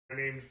My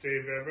name is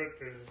Dave Everett.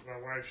 This is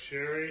my wife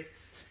Sherry,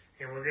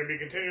 and we're going to be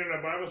continuing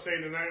our Bible study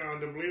tonight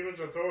on The Believer's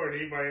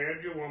Authority by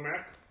Andrew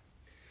Wommack.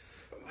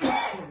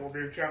 We'll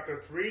be in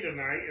chapter 3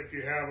 tonight. If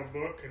you have a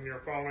book and you're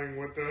following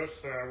with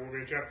us, we'll be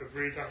in chapter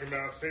 3 talking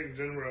about Satan's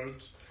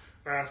inroads.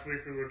 Last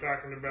week we were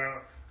talking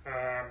about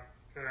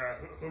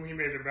whom he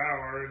may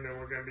devour, and then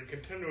we're going to be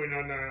continuing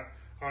on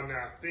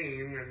that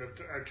theme in the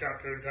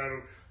chapter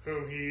entitled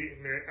 "Whom He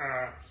May,"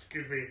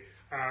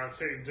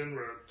 Satan's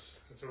inroads.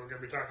 And so we're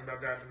going to be talking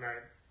about that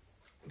tonight.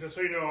 Just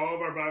so you know, all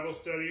of our Bible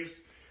studies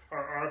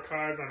are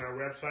archived on our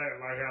website at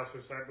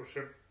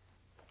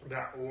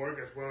LighthouseDiscipleship.org,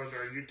 as well as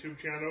our YouTube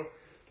channel,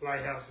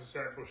 Lighthouse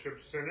Discipleship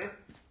Center.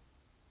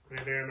 And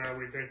then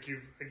we thank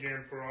you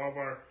again for all of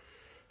our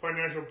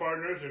financial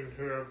partners and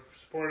who have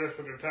supported us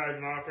with their tithes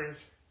and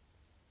offerings.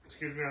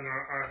 On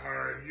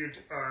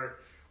our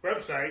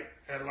website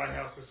at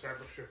Lighthouse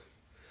Discipleship.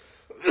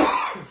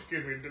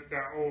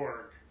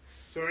 .org.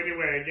 So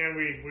anyway, again,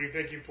 we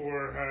thank you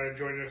for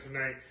joining us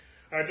tonight.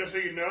 Just so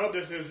you know,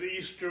 this is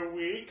Easter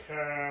week,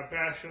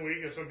 Passion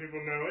Week, as some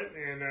people know it,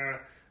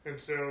 and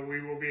so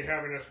we will be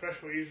having a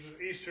special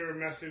Easter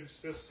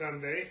message this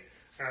Sunday.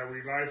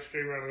 We live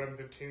stream at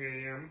 11:15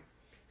 a.m.,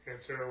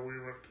 and so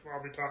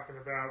I'll be talking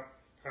about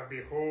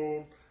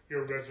 "Behold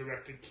Your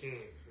Resurrected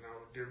King." And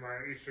I'll do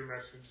my Easter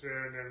message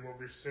there, and then we'll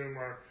resume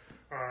our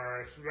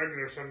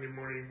regular Sunday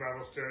morning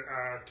Bible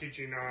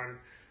teaching on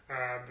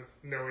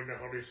knowing the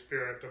Holy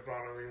Spirit the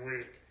following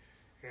week.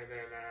 And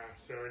then,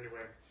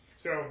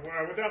 So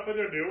without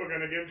further ado, we're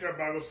going to get into our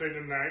Bible study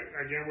tonight.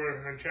 Again,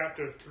 we're in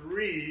chapter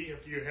 3.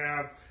 If you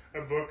have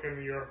a book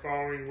and you're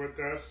following with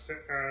us,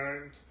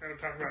 I'm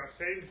talking about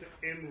Satan's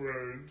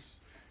inroads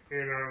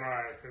in our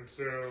life. And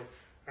so,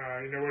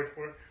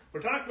 we're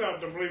talking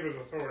about the believer's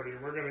authority.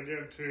 We're going to get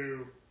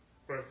into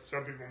what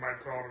some people might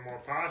call the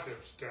more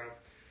positive stuff.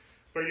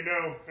 But if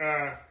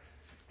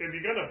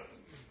you're going to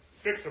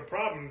fix a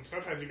problem,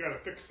 sometimes you got to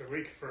fix the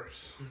leak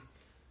first.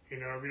 If you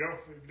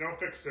don't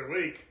fix the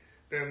leak,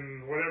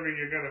 then whatever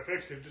you're going to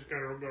fix is just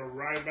going to go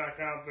right back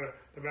out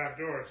the back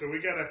door. So we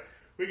got to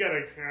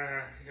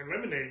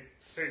eliminate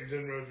Satan's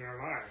inroads in our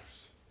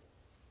lives,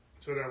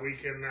 so that we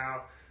can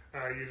now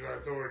use our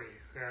authority.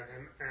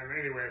 And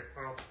anyway,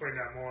 I'll explain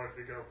that more as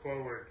we go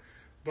forward.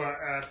 But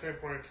at the same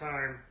point in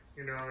time,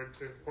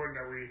 it's important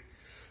that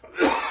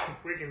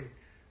we can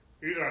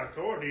use our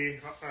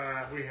authority.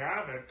 We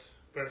have it,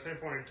 but at the same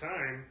point in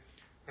time,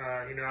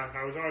 I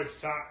was always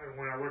taught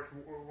when I work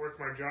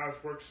my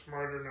jobs, work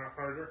smarter, not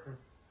harder.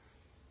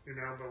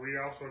 But we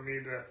also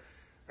need to,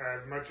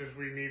 as much as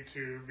we need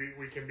to be,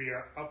 we can be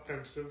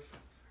offensive.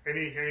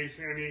 Any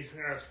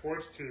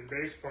sports team,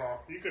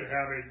 baseball, you could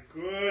have a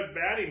good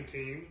batting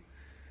team,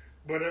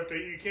 but if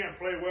you can't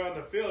play well in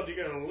the field,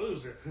 you're going to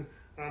lose it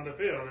on the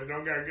field. They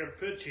don't got good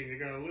pitching, you're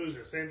going to lose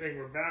it. Same thing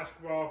with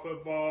basketball,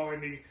 football,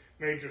 any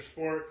major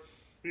sport.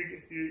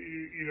 You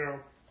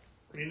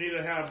need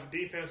to have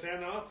defense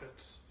and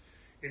offense.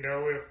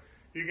 If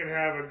you can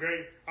have a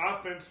great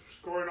offense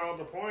scoring all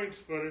the points,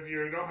 but if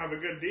you don't have a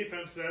good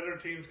defense, the other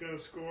team's going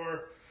to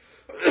score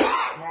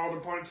all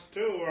the points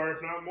too, or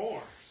if not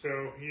more.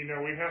 So, we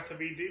have to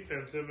be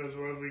defensive as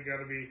well as we got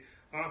to be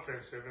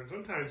offensive. And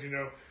sometimes,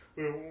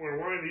 we're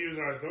wanting to use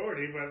our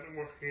authority, but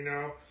we're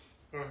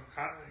the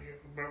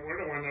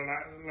one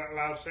that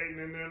allows Satan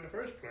in there in the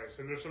first place.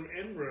 And there's some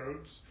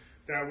inroads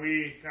that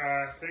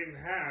Satan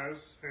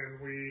has, and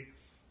we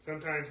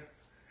sometimes,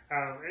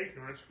 out of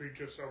ignorance, we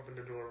just open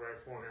the door right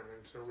for him.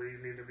 And so we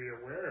need to be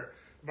aware.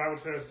 The Bible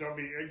says, don't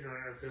be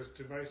ignorant of his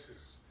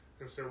devices.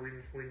 And so we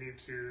need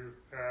to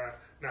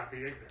not be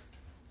ignorant.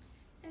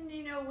 And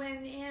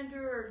when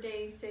Andrew or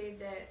Dave say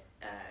that,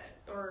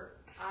 or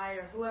I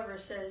or whoever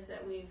says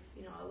that we've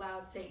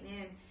allowed Satan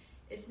in,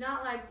 it's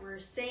not like we're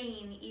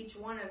saying each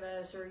one of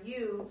us or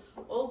you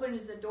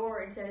opens the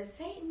door and says,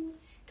 "Satan,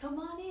 come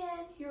on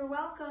in, you're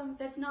welcome."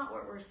 That's not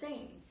what we're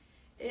saying.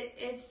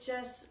 It's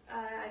just,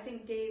 I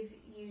think Dave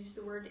used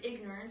the word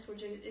ignorance,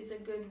 which is a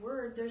good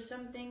word. There's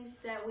some things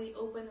that we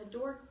open the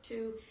door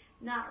to,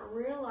 not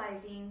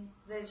realizing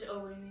that it's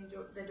opening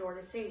the door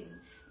to Satan.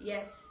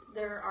 Yes,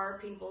 there are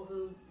people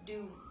who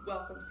do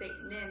welcome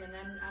Satan in, and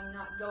I'm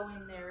not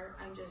going there.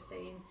 I'm just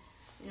saying,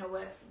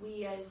 what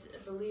we as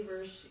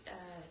believers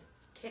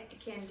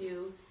can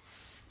do.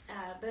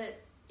 But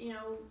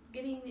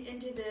getting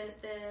into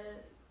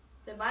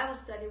the Bible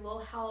study will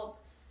help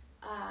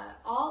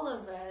all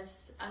of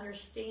us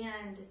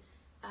understand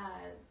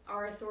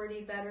our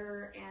authority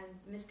better and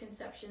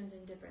misconceptions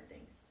and different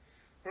things.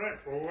 All right.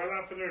 Well,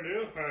 without further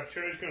ado,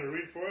 Sherry's going to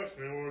read for us,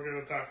 and then we're going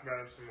to talk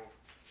about it some more.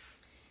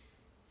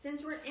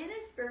 Since we're in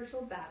a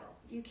spiritual battle,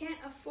 you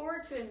can't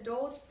afford to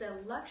indulge the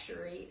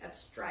luxury of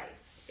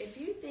strife. If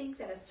you think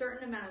that a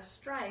certain amount of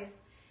strife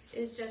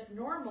is just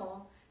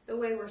normal, the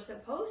way we're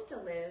supposed to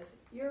live,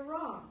 you're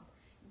wrong.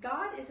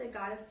 God is a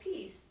God of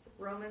peace.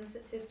 Romans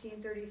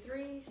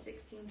 15:33,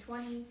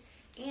 16:20,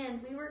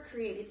 and we were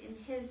created in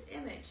his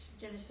image.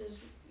 Genesis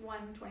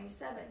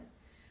 1:27.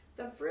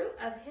 The fruit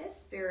of his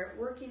Spirit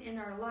working in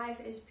our life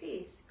is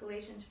peace.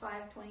 Galatians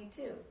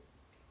 5:22.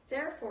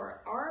 Therefore,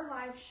 our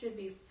life should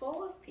be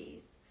full of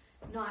peace,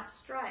 not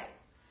strife.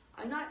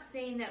 I'm not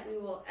saying that we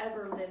will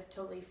ever live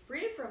totally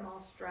free from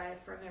all strife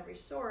from every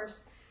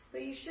source,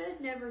 but you should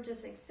never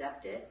just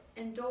accept it,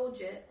 indulge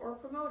it, or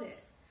promote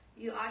it.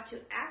 You ought to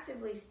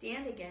actively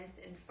stand against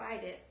and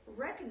fight it,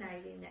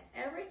 recognizing that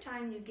every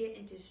time you get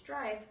into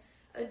strife,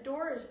 a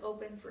door is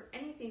open for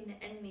anything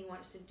the enemy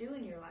wants to do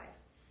in your life.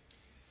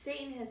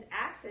 Satan has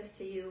access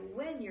to you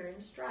when you're in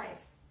strife.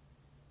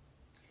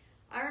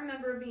 I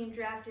remember being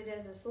drafted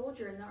as a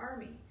soldier in the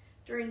Army.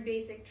 During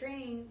basic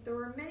training, there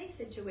were many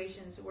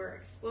situations where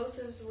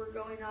explosives were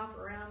going off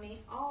around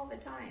me all the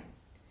time.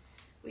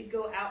 We'd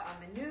go out on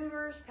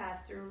maneuvers,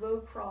 pass through low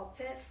crawl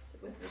pits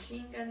with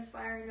machine guns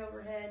firing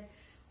overhead,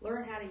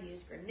 learn how to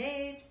use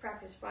grenades,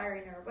 practice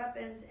firing our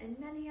weapons, and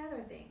many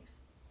other things.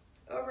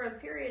 Over a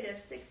period of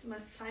 6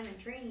 months' time in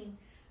training,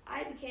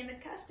 I became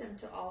accustomed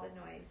to all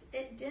the noise.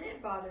 It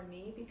didn't bother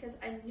me because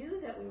I knew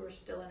that we were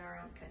still in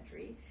our own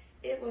country.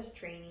 It was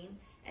training,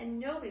 and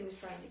nobody was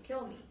trying to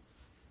kill me.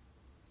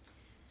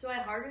 So I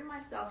hardened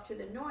myself to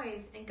the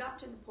noise and got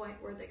to the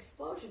point where the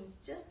explosions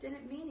just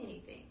didn't mean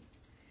anything.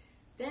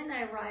 Then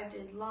I arrived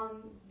in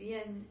Long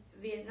Bien,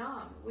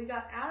 Vietnam. We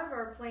got out of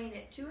our plane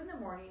at 2 in the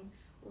morning,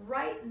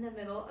 right in the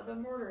middle of a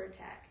mortar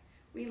attack.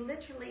 We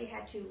literally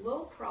had to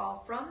low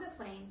crawl from the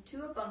plane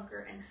to a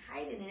bunker and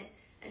hide in it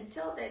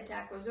until the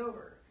attack was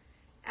over.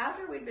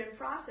 After we'd been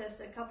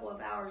processed a couple of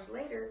hours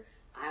later,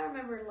 I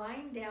remember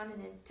lying down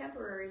in a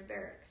temporary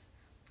barracks.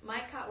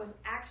 My cot was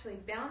actually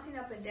bouncing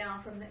up and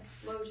down from the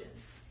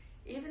explosions.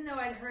 Even though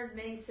I'd heard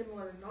many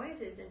similar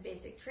noises in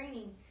basic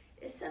training,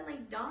 it suddenly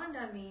dawned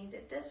on me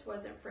that this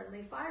wasn't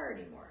friendly fire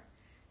anymore.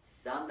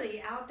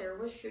 Somebody out there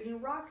was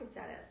shooting rockets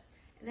at us,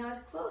 and I was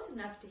close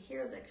enough to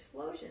hear the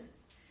explosions.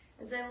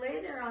 As I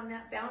lay there on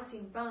that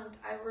bouncing bunk,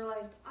 I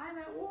realized I'm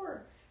at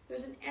war.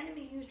 There's an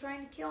enemy who's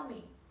trying to kill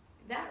me.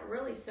 That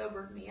really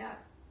sobered me up.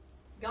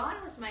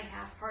 Gone was my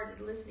half-hearted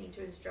listening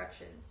to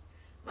instructions.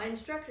 My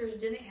instructors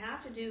didn't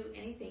have to do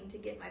anything to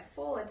get my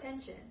full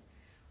attention.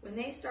 When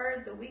they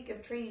started the week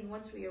of training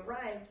once we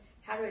arrived,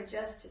 how to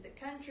adjust to the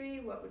country,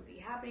 what would be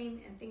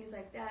happening, and things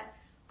like that,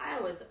 I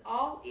was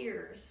all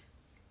ears.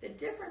 The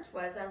difference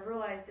was I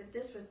realized that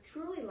this was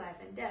truly life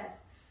and death.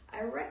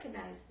 I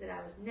recognized that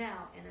I was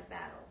now in a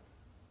battle.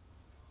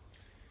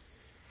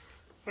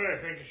 All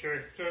right, thank you,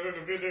 Sherry. So there's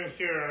a few things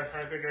here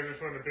I think I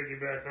just want to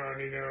piggyback on.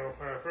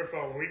 First of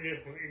all,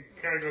 it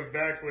kind of goes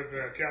back with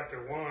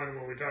chapter 1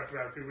 when we talked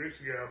about a few weeks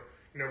ago.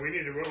 We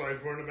need to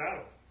realize we're in a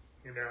battle.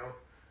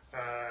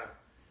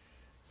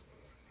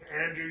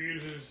 Andrew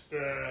uses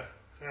the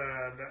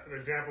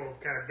example of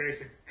kind of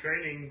basic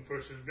training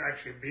versus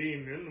actually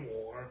being in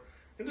war.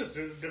 And it's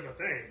a different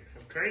thing.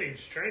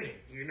 Training's training.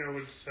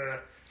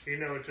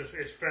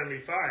 It's friendly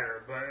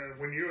fire. But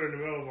when you're in the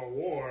middle of a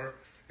war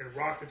and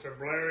rockets are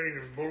blaring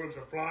and bullets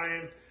are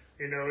flying,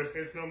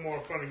 it's no more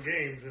fun and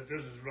games.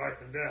 This is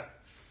life and death.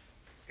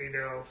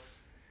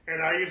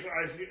 And I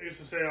used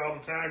to say all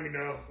the time,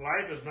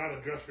 life is not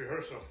a dress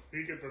rehearsal.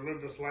 You get to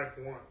live this life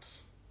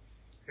once.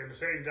 And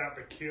Satan's out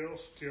to kill,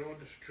 steal, and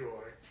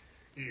destroy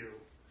you.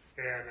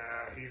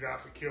 And he's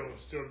out to kill and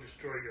still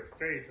destroy your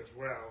faith as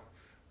well.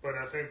 But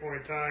at the same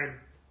point in time,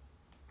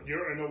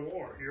 you're in a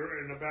war.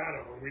 You're in a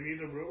battle. And we need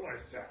to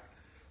realize that.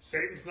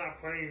 Satan's not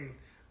playing,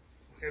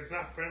 it's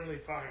not friendly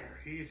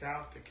fire. He's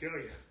out to kill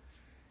you.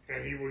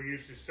 And he will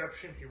use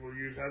deception. He will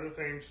use other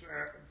things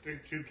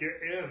to get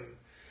in.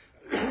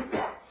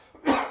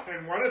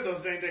 And one of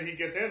those things that he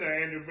gets into,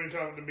 Andrew brings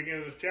up at the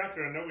beginning of this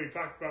chapter, I know we've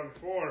talked about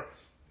before,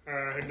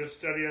 in this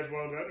study as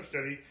well as other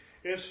study,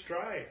 is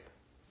strife.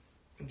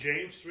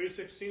 James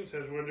 3:16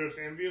 says, where there's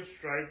envy and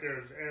strife,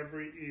 there's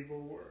every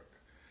evil work.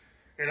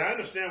 And I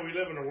understand we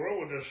live in a world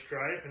where there's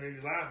strife, and in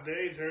these last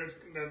days,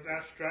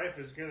 that strife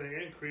is going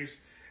to increase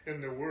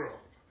in the world.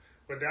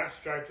 But that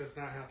strife does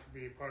not have to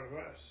be a part of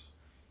us.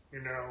 We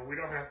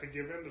don't have to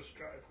give in to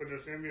strife. Where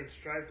there's envy and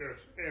strife,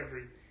 there's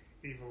every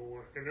evil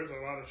work. And there's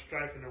a lot of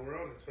strife in the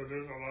world, and so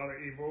there's a lot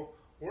of evil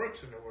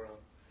works in the world.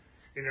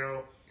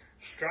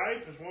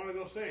 Strife is one of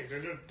those things.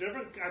 And there's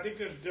different, I think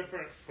there's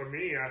different, for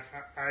me,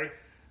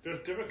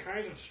 there's different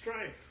kinds of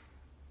strife.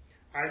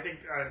 I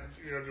think,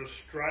 there's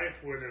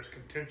strife where there's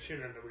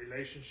contention in the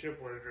relationship,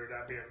 whether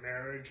that be a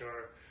marriage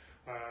or,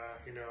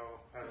 an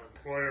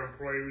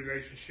employer-employee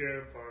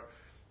relationship or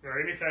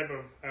any type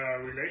of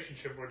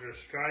relationship where there's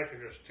strife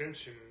and there's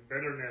tension,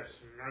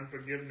 bitterness and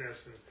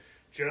unforgiveness and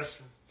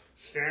just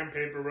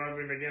sandpaper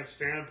rubbing against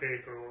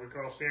sandpaper, what we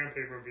call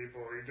sandpaper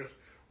people, or you're just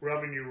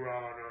rubbing you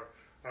wrong,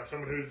 or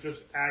someone who's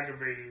just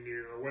aggravating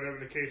you, or whatever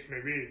the case may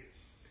be.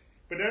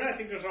 But then I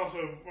think there's also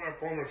a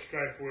form of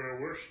strife where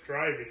we're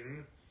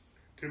striving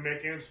to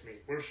make ends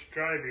meet. We're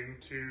striving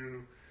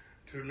to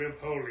live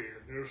holy.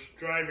 We're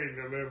striving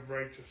to live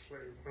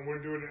righteously. And we're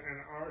doing it in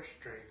our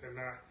strength and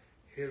not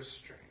his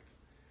strength.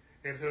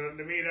 And so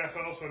to me, that's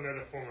also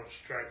another form of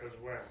strife as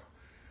well.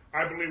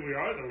 I believe we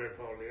are to live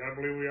holy. I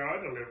believe we are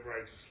to live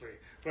righteously.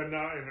 But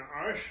not in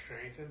our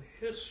strength and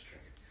his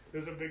strength.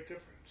 There's a big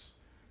difference.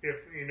 If,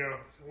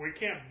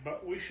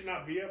 we should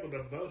not be able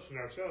to boast in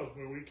ourselves,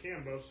 but we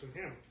can boast in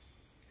him.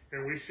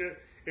 And we should,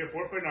 if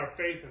we're putting our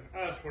faith in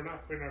us, we're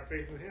not putting our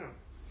faith in Him.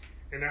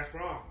 And that's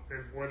wrong.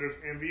 And where there's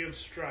envy and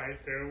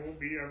strife, there will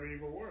be every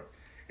evil work.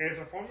 And it's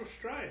a form of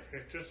strife.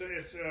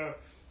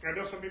 I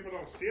know some people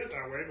don't see it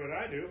that way, but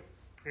I do.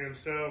 And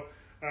so,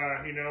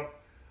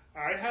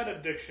 I had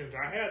addictions.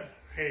 I had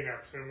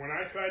hang-ups. And when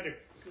I tried to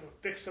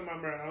fix them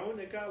on my own,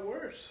 it got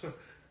worse.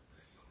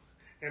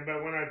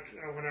 But when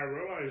I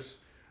realized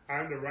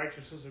I'm the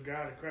righteousness of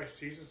God in Christ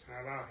Jesus, and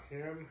I allow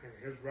Him and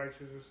His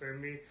righteousness in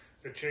me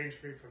to change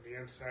me from the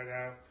inside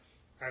out,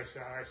 I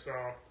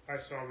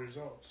saw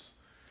results.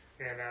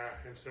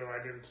 And so I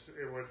didn't.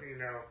 It was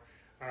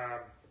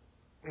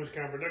it was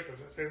counterproductive.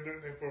 Same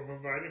thing for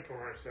providing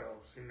for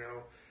ourselves.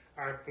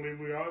 I believe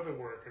we are the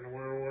work, and we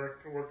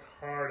work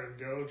hard and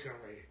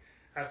diligently.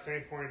 At the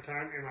same point in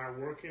time, am I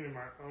working in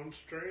my own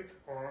strength,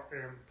 or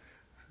am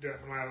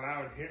I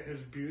allowing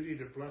His beauty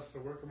to bless the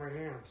work of my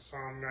hands?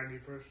 Psalm 90,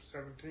 verse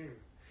 17.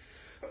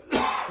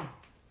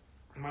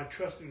 Am I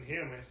trusting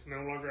Him? It's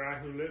no longer I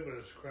who live, but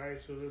it's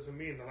Christ who lives in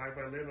me. And the life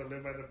I live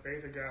by the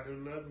faith of God who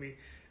loved me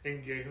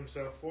and gave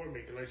Himself for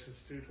me.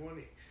 Galatians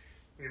 2:20.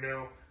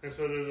 And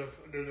so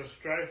there's a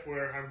strife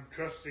where I'm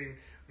trusting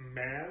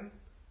man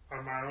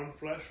or my own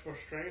flesh for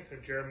strength.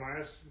 And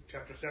Jeremiah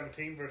chapter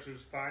 17,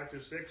 verses 5 through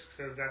 6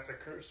 says that's a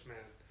cursed man.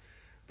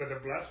 But the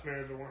blessed man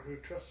is the one who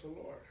trusts the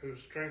Lord,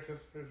 whose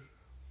trust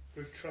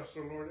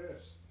the Lord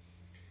is.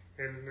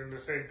 And in the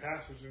same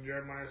passage in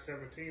Jeremiah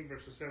 17,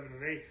 verses 7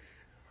 and 8,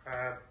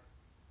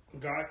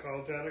 God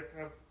calls that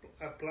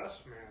a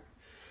blessed man.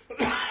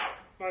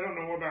 I don't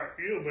know about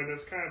you, but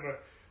it's kind of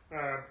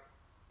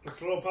it's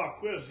a little pop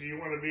quiz. Do you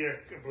want to be a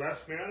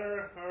blessed man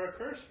or a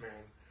cursed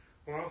man?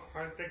 Well,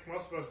 I think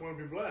most of us want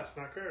to be blessed,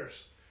 not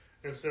cursed.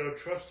 And so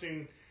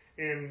trusting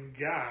in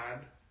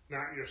God,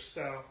 not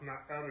yourself,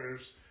 not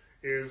others,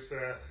 is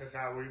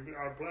how we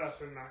are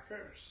blessed and not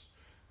cursed.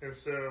 And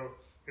so,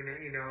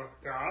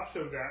 the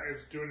opposite of that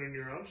is doing it in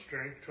your own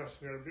strength,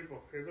 trusting other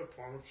people, is a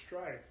form of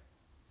strife.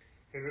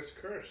 And it's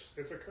curse.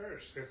 It's a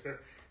curse. It's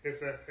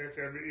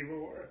every evil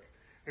work.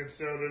 And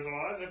so there's a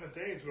lot of different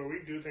things where we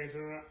do things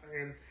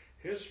in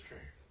His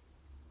strength.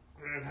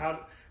 And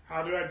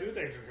how do I do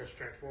things in His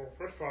strength? Well,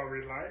 first of all,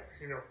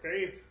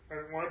 faith.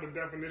 One of the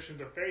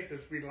definitions of faith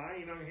is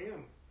relying on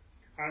Him.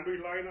 I'm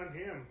relying on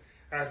Him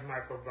as my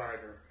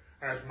provider,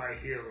 as my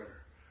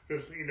healer.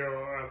 Just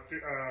a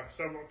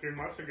few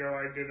months ago,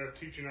 I did a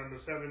teaching on the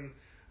 7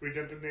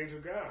 redemptive names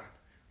of God.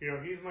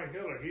 He's my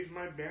healer. He's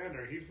my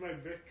banner. He's my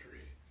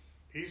victory.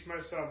 He's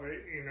my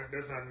salvation.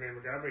 That's not the name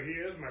of God, but He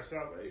is my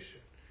salvation.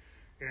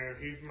 And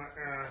He's my,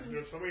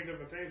 there's so many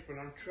different things, but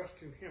I'm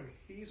trusting Him.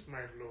 He's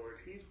my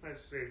Lord. He's my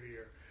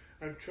Savior.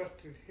 I'm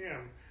trusting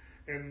Him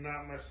and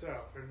not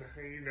myself. And,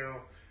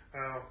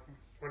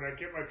 when I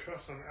get my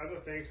trust on other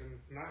things and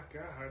not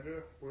God,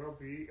 there will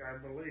be, I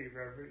believe,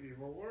 every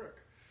evil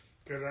work.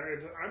 Because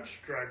I'm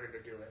striving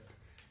to do it.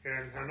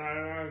 And I'm not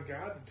allowing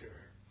God to do it.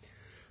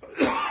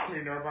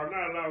 If I'm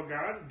not allowing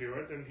God to do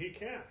it, then He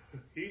can't.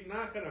 He's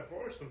not going to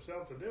force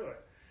Himself to do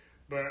it.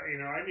 But,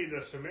 I need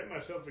to submit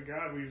myself to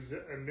God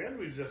and then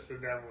resist the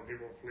devil and he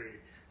will flee.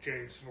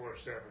 James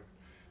 4:7.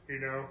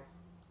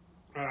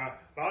 A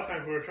lot of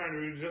times when we're trying to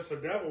resist the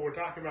devil, we're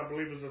talking about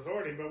believers'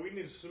 authority, but we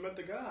need to submit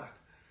to God.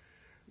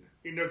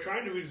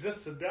 Trying to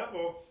resist the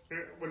devil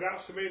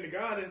without submitting to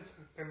God,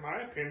 in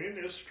my opinion,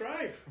 is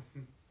strife.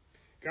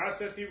 God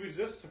says He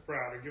resists the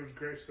proud and gives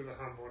grace to the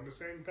humble. In the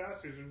same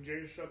passage in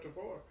James chapter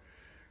 4.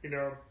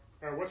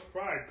 What's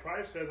pride?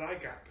 Pride says, I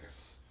got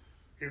this.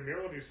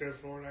 Humility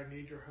says, Lord, I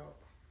need your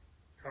help.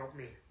 Help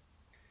me.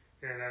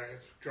 And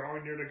it's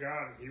drawing near to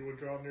God, and He will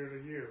draw near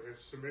to you.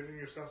 It's submitting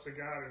yourself to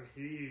God, and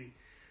He,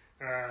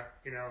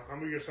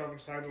 humble yourself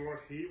inside the Lord,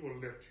 He will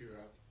lift you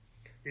up.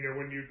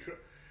 When you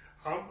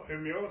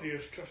humility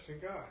is trusting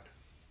God.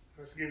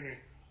 Excuse me.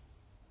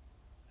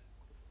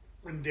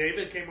 When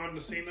David came on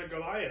the scene of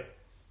Goliath,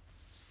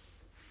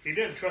 he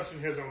didn't trust in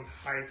his own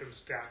height and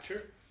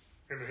stature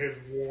and his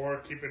war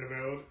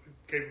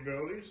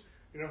capabilities.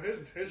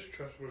 His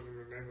trust was in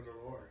the name of the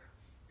Lord.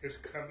 His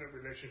covenant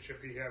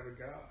relationship he had with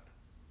God.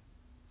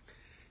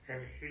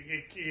 And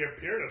he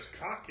appeared as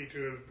cocky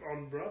to his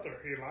own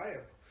brother,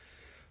 Eliab.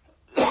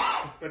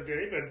 But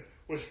David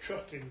was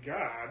trusting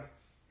God,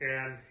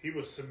 and he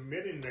was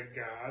submitting to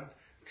God,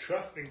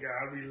 trusting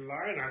God,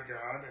 relying on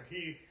God, and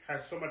he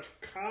had so much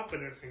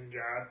confidence in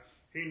God,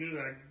 he knew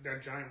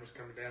that giant was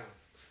coming down.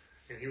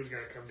 And he was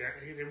going to come down.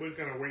 He was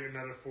going to wait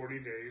another 40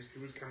 days. He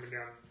was coming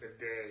down the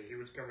day. He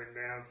was coming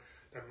down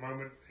the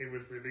moment he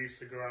was released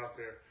to go out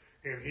there.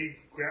 And he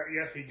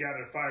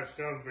gathered 5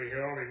 stones, but he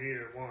only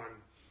needed 1.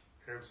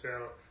 And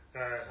so,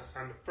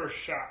 on the first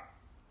shot,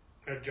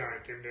 a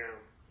giant came down.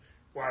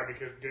 Why?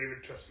 Because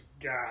David trusted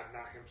God,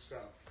 not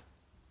himself.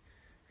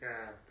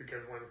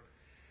 Because when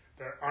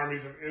the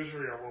armies of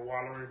Israel were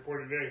wallowing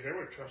 40 days, they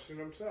were trusting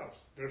themselves.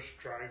 There's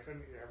strife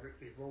in every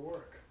evil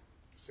work.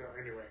 So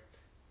anyway.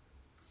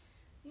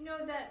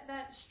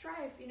 That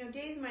strife,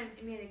 Dave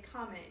made a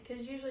comment,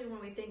 because usually when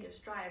we think of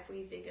strife,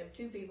 we think of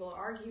 2 people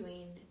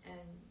arguing and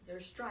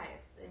there's strife.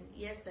 And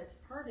yes, that's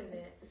part of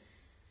it.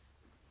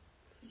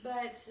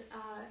 But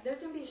there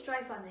can be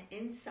strife on the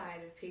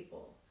inside of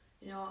people.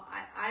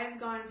 I've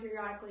gone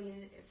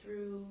periodically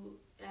through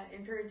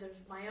in periods of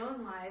my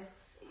own life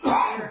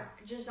where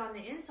just on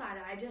the inside,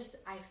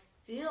 I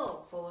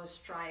feel full of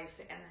strife,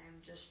 and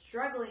I'm just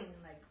struggling.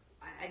 Like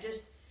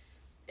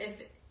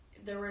if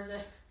there was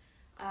a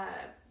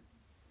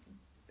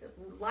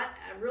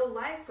real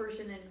life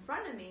person in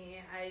front of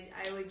me,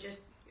 I would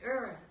just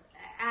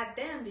at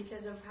them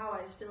because of how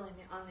I was feeling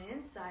on the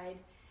inside.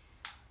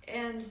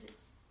 And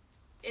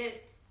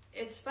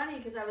it's funny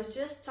because I was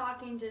just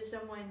talking to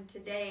someone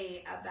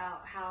today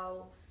about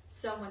how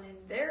someone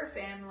in their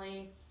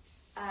family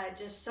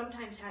just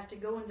sometimes has to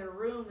go in their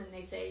room and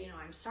they say,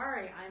 I'm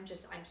sorry, I'm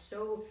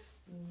so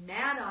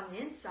mad on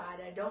the inside,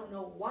 I don't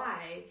know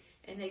why,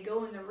 and they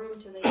go in the room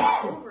till they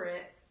get over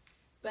it.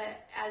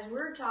 But as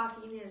we're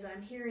talking, as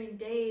I'm hearing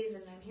Dave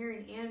and I'm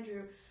hearing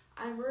Andrew,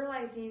 I'm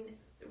realizing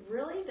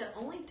really the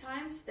only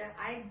times that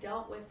I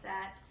dealt with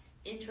that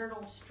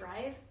internal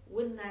strife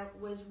when I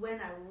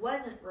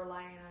wasn't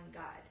relying on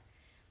God.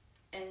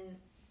 And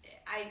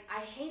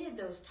I hated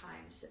those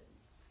times.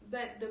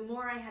 But the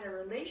more I had a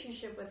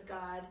relationship with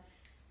God,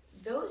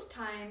 those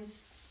times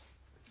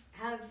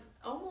have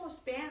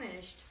almost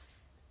vanished,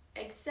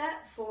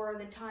 except for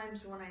the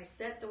times when I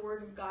set the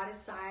Word of God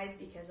aside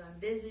because I'm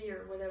busy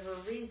or whatever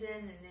reason,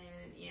 and then,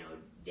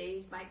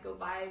 days might go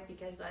by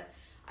because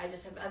I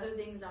just have other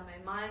things on my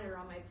mind or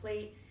on my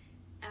plate,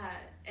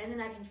 and then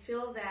I can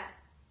feel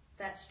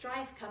that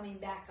strife coming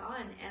back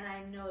on, and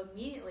I know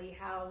immediately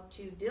how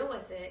to deal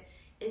with it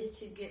is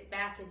to get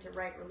back into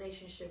right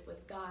relationship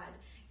with God.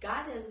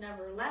 God has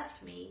never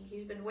left me.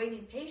 He's been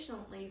waiting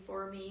patiently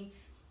for me,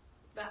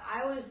 but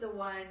I was the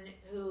one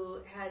who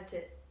had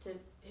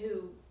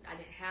who I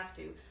didn't have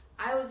to.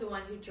 I was the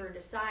one who turned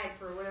aside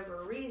for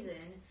whatever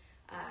reason.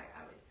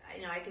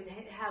 I could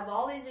have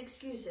all these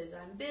excuses.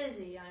 I'm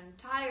busy. I'm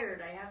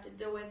tired. I have to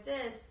deal with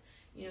this.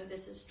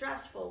 This is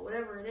stressful.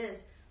 Whatever it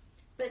is.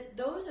 But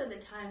those are the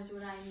times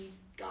when I need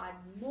God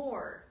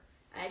more.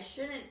 I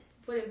shouldn't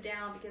put Him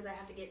down because I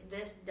have to get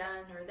this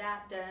done or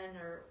that done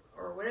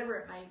or whatever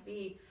it might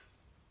be.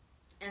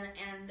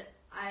 And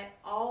I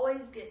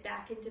always get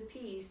back into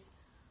peace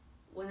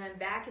when I'm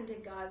back into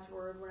God's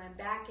Word, when I'm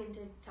back into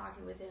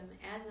talking with Him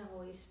and the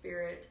Holy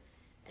Spirit,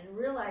 and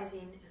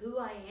realizing who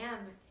I am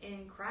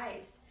in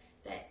Christ,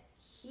 that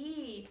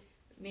He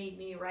made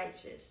me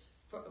righteous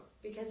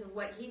because of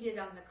what He did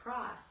on the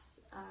cross.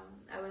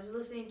 I was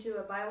listening to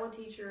a Bible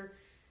teacher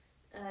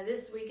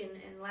this week, and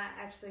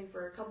actually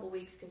for a couple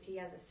weeks because he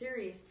has a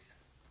series.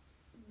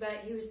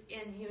 But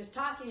he was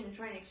talking and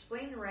trying to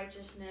explain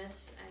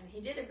righteousness, and he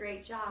did a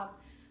great job.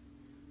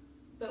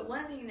 But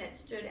one thing that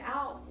stood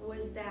out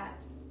was that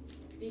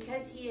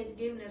because He has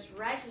given us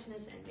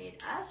righteousness and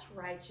made us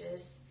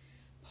righteous,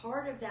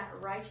 part of that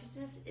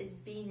righteousness is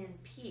being in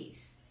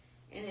peace.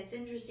 And it's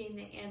interesting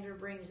that Andrew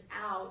brings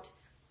out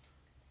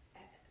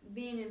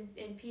being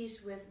in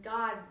peace with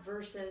God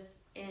versus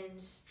in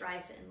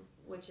strife,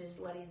 which is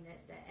letting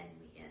the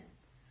enemy in.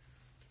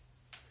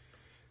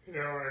 And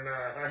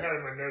I had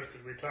in my notes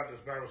because we taught this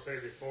Bible study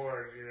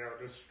before,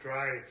 this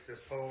strife,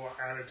 this whole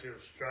attitude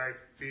of strife,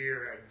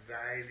 fear,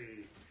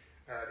 anxiety.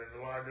 There's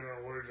a lot of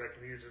different words I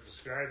can use to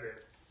describe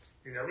it.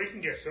 We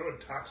can get so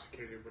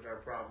intoxicated with our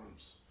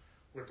problems,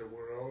 with the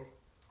world,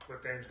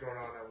 with things going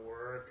on at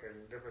work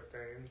and different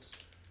things.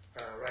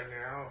 Right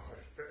now,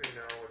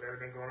 with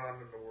everything going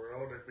on in the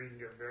world, we can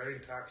get very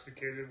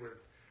intoxicated with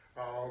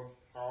all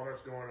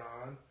that's going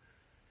on.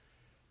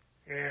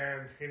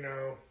 And,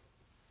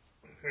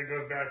 it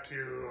goes back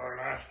to our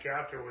last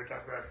chapter where we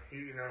talked about,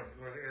 when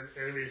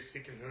enemy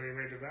seeking whom He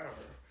may devour.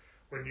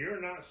 When you're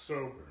not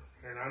sober,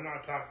 and I'm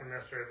not talking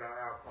necessarily about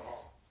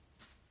alcohol,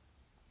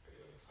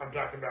 I'm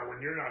talking about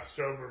when you're not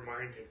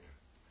sober-minded,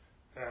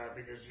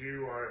 because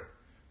you are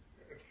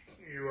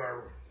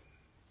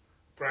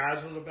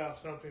frazzled about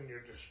something,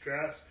 you're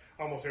distressed.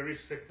 Almost every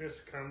sickness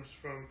comes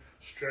from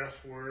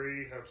stress,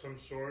 worry of some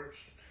sort.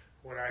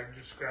 What I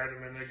described a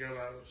minute ago,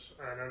 that was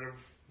another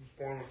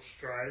form of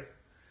strife.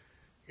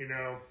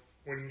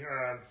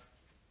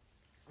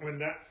 When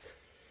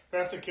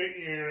that's the case,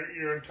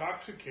 you're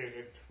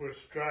intoxicated with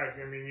strife.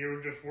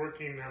 You're just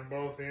working on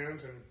both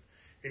ends, and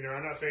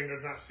I'm not saying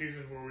there's not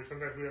seasons where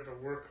sometimes we have to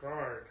work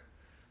hard,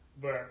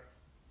 but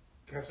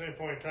at the same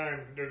point in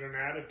time, there's an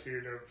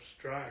attitude of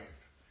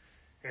strife.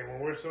 And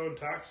when we're so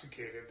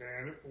intoxicated,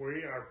 then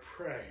we are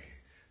prey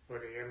for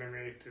the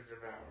enemy to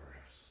devour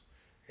us.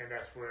 And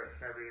that's where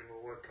every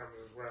evil work comes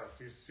as well.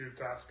 These two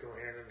thoughts go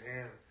hand in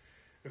hand.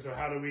 And so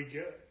how do we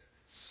get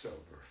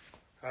sober?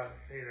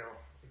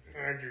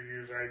 Andrew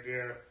used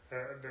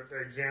the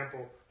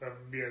example of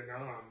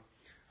Vietnam.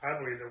 I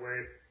believe the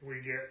way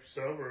we get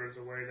sober is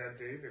the way that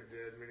David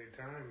did many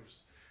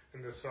times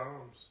in the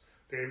Psalms.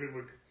 David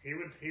would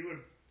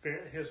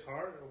vent his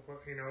heart.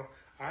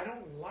 I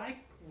don't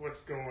like what's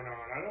going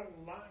on. I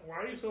don't like. Why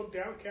are you so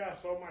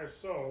downcast, O my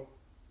soul?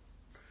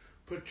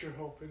 Put your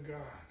hope in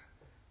God.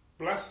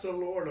 Bless the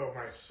Lord, O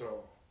my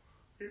soul.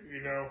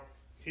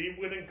 He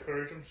would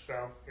encourage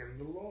himself in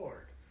the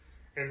Lord.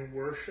 And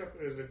worship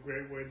is a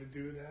great way to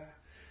do that.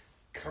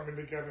 Coming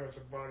together as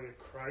a body of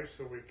Christ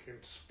so we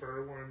can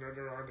spur one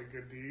another on to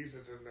good deeds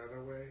is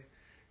another way.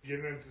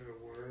 Getting into the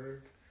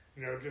Word,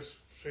 just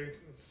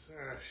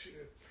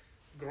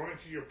going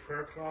to your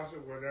prayer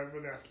closet, whatever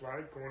that's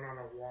like, going on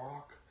a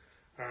walk,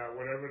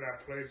 whatever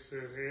that place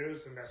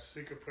is, and that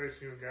secret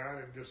place you got,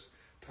 and just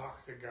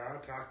talk to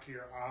God, talk to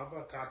your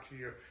Abba, talk to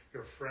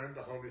your friend,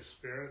 the Holy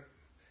Spirit,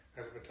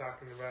 as we've been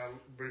talking about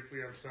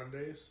briefly on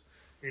Sundays.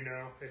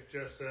 It's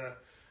just,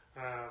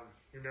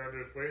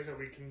 there's ways that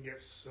we can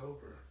get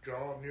sober.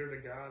 Draw near to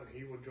God, and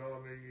He will draw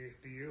near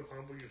to you.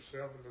 Humble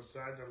yourself in the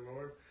sight of the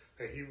Lord,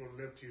 that He will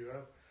lift you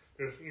up.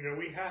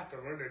 We have to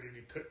learn to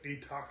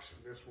detox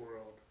from this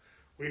world.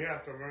 We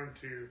have to learn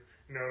to,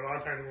 a lot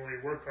of times when we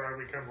work hard,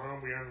 we come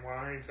home, we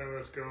unwind, some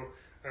of us go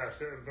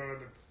sit in front of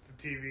the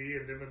TV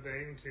and different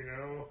things,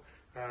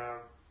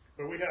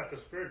 but we have to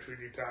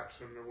spiritually detox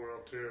from the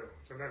world too.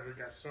 Sometimes we've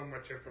got so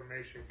much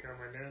information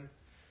coming in,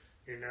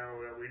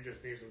 that we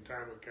just need some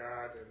time with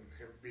God and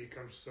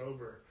become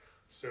sober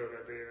so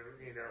that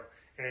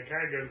and it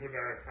kind of goes with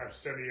our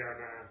study on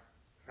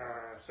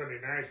Sunday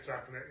nights,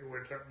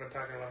 we're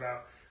talking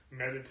about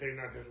meditating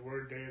on His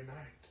Word day and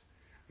night.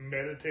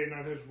 Meditating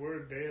on His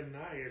Word day and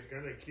night is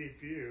going to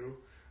keep you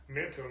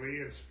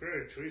mentally and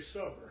spiritually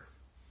sober.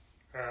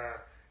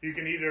 You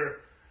can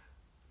either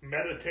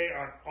meditate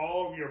on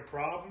all of your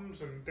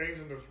problems and things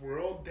in this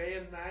world day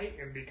and night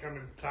and become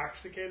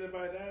intoxicated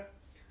by that,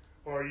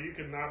 or you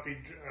can not be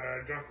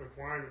drunk with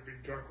wine, but be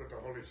drunk with the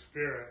Holy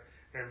Spirit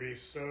and be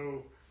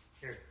so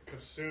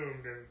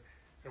consumed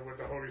and with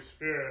the Holy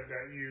Spirit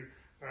that you,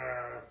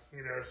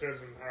 it says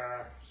in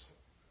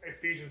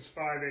Ephesians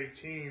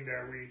 5:18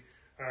 that we,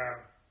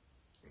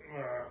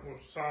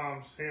 with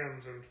psalms,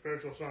 hymns, and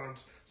spiritual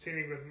songs,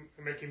 singing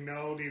making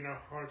melody in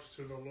our hearts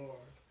to the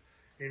Lord.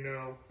 We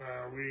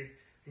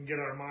can get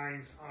our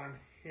minds on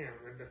Him.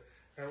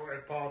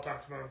 And Paul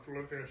talks about in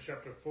Philippians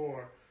chapter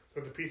 4, so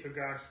the peace of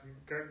God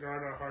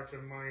guard our hearts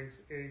and minds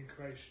in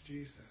Christ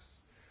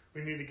Jesus.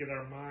 We need to get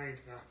our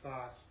minds and our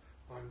thoughts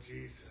on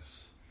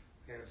Jesus.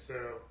 And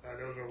so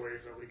those are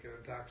ways that we can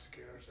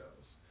intoxicate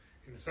ourselves.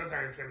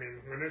 Sometimes,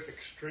 when it's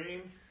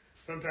extreme,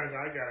 sometimes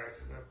I got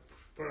to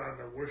put on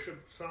the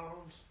worship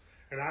songs,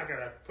 and I got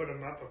to put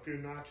them up a few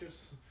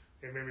notches,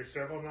 and maybe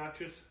several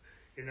notches,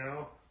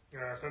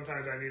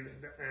 sometimes I need,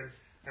 and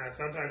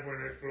sometimes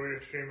when it's really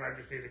extreme, I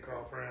just need to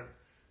call a friend.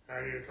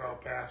 I need to call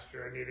a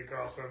pastor. I need to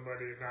call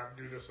somebody and not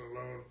do this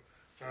alone.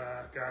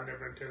 God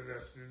never intended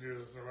us to do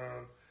this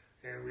alone,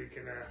 and we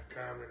can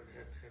come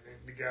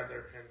and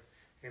together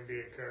and be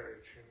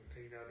encouraged.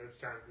 And there's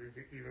times we've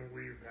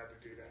had to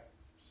do that.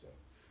 So.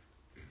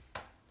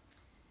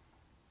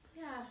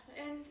 Yeah,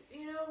 and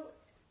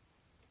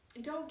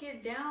don't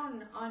get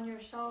down on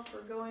yourself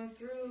for going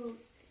through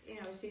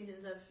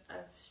seasons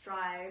of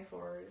strife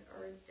or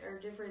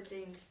different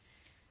things.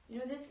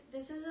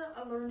 This is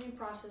a learning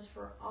process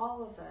for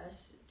all of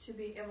us to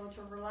be able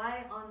to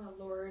rely on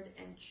the Lord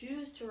and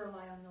choose to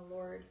rely on the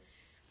Lord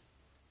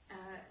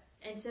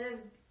instead of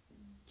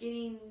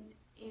getting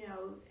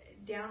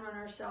down on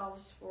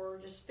ourselves for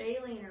just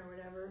failing or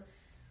whatever.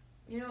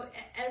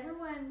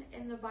 Everyone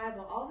in the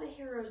Bible, all the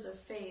heroes of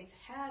faith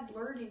had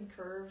learning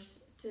curves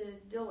to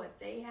deal with.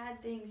 They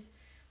had things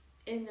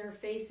in their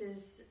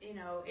faces.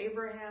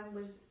 Abraham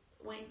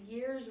went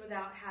years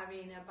without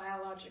having a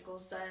biological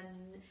son,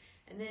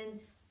 and then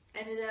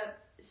ended up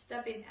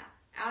stepping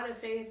out of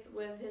faith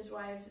with his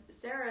wife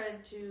Sarah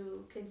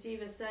to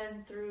conceive a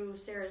son through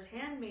Sarah's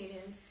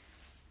handmaiden.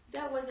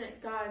 That wasn't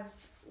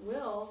God's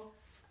will.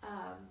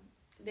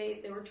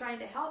 They were trying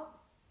to help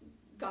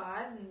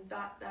God and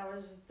thought that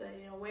was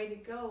the way to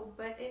go,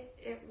 but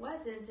it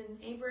wasn't, and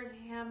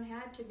Abraham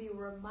had to be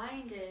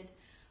reminded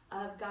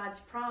of God's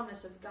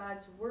promise, of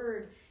God's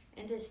word,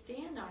 and to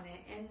stand on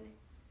it. And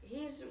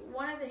he's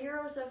one of the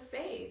heroes of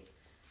faith.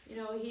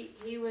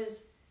 He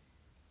was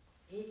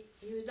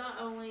not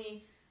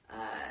only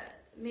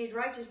made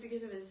righteous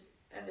because of his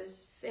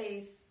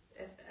faith,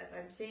 if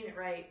I'm saying it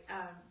right,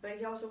 but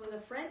he also was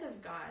a friend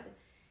of God.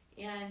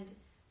 And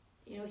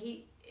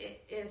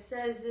it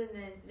says in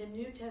the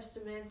New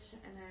Testament,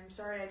 and I'm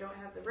sorry I don't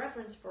have the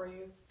reference for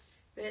you,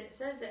 but it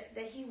says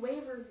that he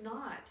wavered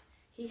not.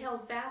 He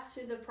held fast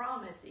to the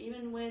promise,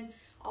 even when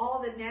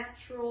all the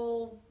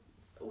natural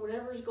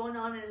whatever's going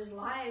on in his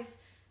life,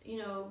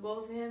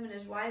 both him and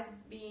his wife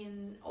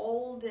being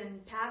old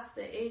and past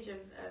the age of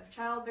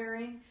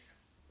childbearing,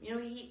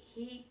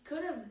 he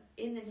could have,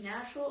 in the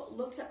natural,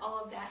 looked at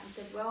all of that and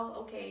said, well,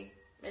 okay,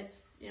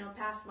 it's,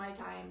 past my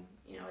time,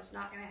 it's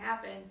not going to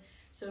happen,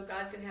 so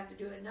God's going to have to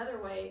do it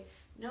another way.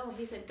 No,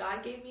 he said,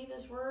 God gave me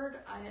this word,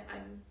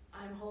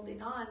 I'm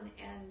holding on,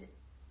 and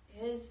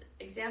his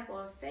example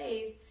of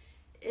faith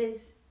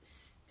is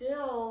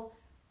still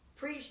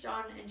preached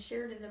on and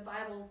shared in the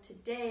Bible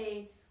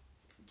today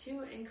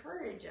to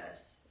encourage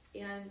us.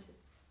 And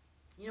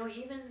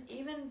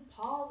even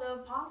Paul the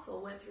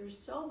Apostle went through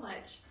so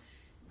much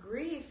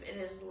grief in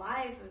his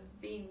life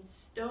of being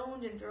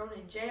stoned and thrown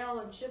in jail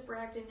and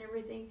shipwrecked and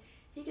everything.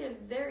 He could have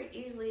very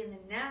easily in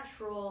the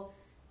natural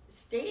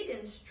stayed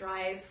in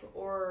strife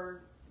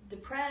or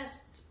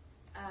depressed,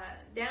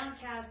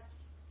 downcast,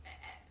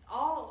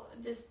 all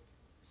just,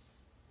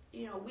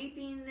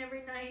 weeping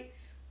every night.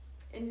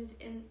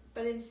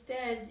 But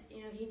instead,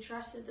 he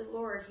trusted the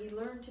Lord. He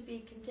learned to be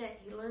content.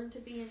 He learned to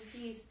be in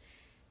peace,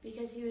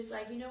 because he was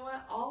like, you know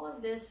what? All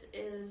of this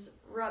is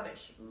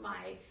rubbish.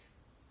 My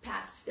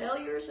past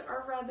failures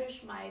are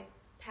rubbish. My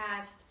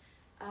past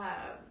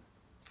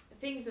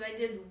things that I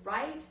did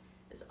right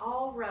is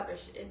all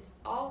rubbish. It's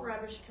all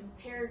rubbish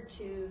compared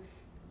to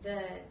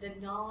the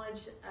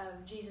knowledge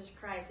of Jesus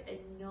Christ and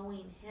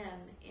knowing Him.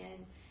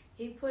 And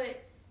he put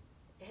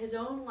his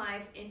own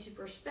life into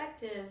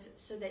perspective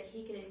so that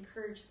he could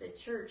encourage the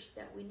church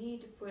that we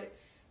need to put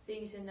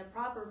things in the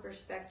proper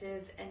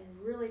perspective and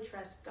really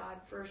trust God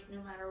first,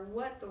 no matter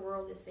what the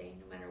world is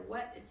saying, no matter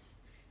what it's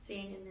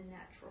saying in the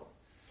natural.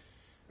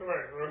 All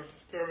right, let's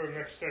go to the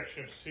next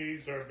section.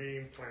 Seeds are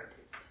being planted.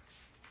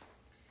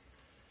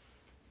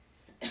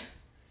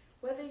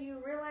 Whether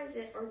you realize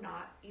it or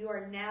not, you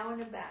are now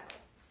in a battle.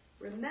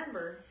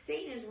 Remember,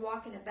 Satan is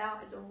walking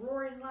about as a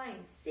roaring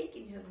lion,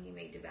 seeking whom he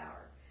may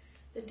devour.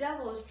 The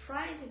devil is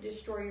trying to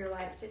destroy your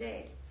life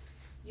today.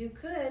 You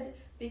could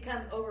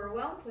become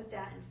overwhelmed with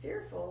that and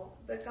fearful,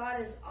 but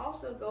God is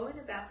also going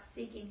about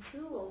seeking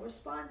who will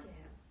respond to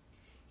him.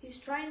 He's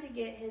trying to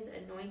get his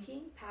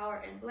anointing,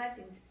 power, and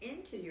blessings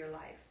into your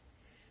life.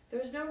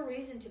 There's no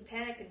reason to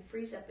panic and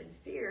freeze up in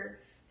fear,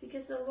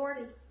 because the Lord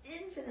is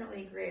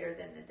infinitely greater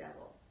than the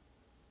devil.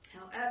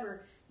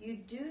 However, you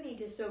do need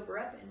to sober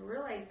up and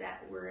realize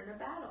that we're in a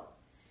battle.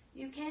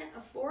 You can't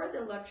afford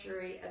the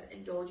luxury of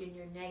indulging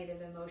your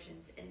negative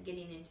emotions and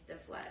getting into the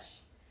flesh.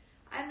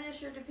 I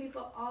minister to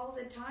people all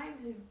the time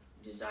who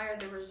desire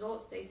the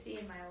results they see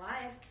in my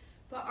life,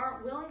 but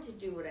aren't willing to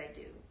do what I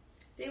do.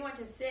 They want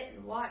to sit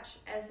and watch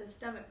as the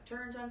stomach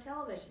turns on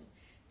television.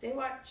 They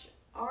watch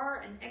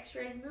R and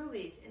X-rated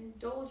movies,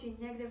 indulging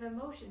negative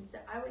emotions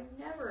that I would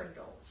never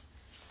indulge.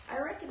 I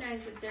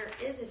recognize that there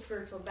is a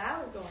spiritual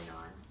battle going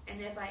on,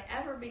 and if I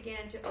ever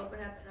began to open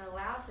up and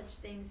allow such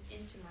things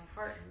into my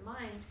heart and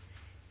mind,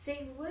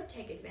 Satan would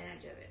take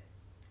advantage of it.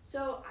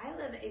 So I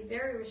live a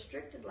very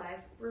restricted life,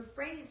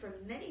 refraining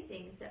from many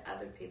things that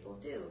other people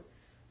do.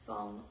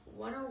 Psalm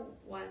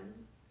 101,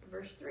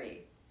 verse 3.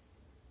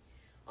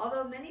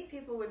 Although many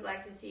people would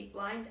like to see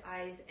blind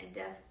eyes and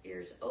deaf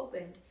ears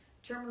opened,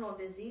 terminal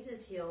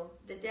diseases healed,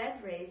 the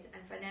dead raised,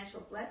 and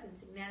financial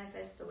blessings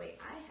manifest the way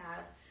I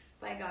have,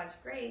 by God's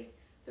grace,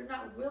 they're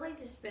not willing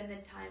to spend the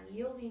time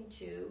yielding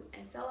to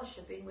and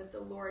fellowshipping with the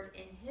Lord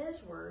in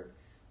His Word,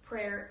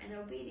 prayer, and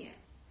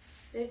obedience.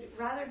 They'd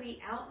rather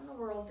be out in the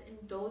world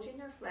indulging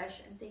their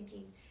flesh and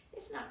thinking,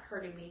 it's not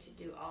hurting me to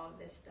do all of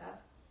this stuff.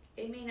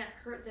 It may not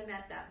hurt them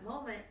at that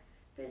moment,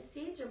 but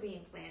seeds are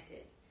being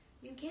planted.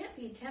 You can't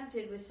be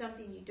tempted with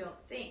something you don't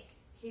think.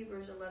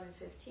 Hebrews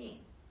 11:15.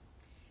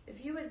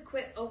 If you would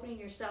quit opening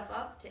yourself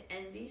up to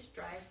envy,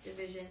 strife,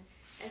 division,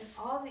 and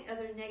all the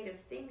other negative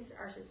things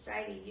our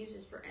society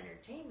uses for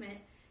entertainment,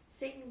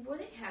 Satan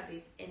wouldn't have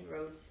these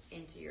inroads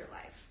into your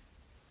life.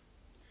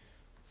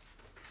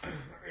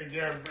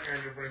 Again,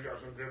 Andrew brings up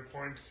some good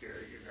points here.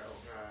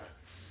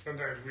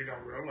 Sometimes we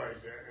don't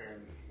realize it,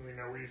 and we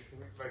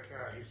like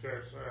he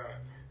says,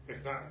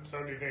 it's not,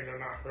 some of these things are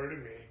not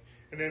hurting me,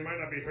 and they might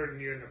not be hurting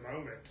you in the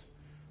moment,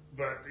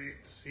 but the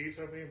seeds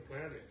are being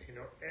planted.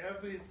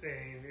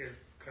 Everything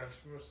comes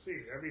from a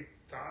seed. Every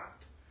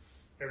thought,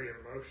 every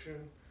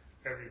emotion,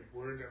 every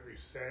word that we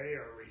say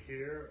or we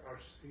hear are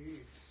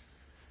seeds.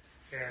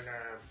 And,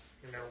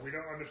 we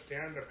don't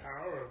understand the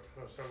power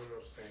of some of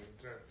those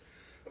things. And,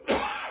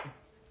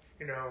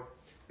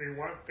 we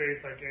want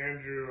faith like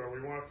Andrew, or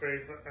we want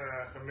faith,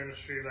 a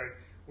ministry like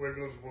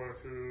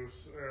Wigglesworth, who's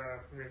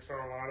saw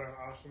a lot of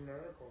awesome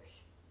miracles.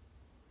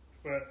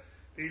 But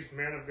these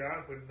men of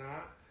God would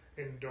not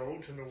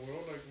indulge in the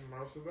world like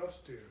most of us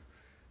do.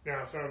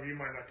 Now, some of you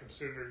might not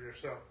consider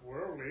yourself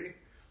worldly,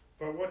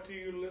 but what do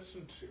you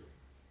listen to?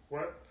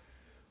 What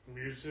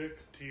music,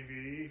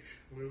 TV,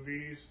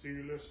 movies do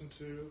you listen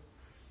to?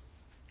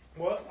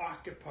 What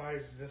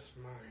occupies this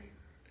mind?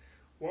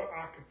 What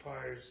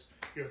occupies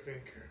your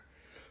thinker?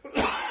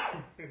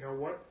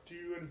 What do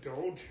you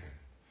indulge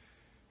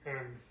in?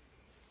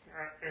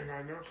 And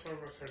I know some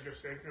of us are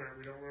just ignorant.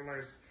 We don't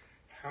realize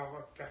how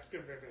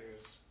effective it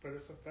is, but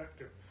it's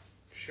effective.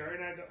 Sherry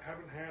and I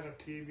haven't had a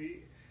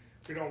TV.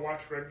 We don't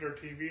watch regular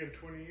TV in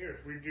 20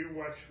 years. We do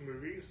watch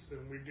movies,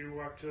 and we do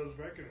watch those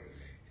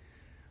regularly.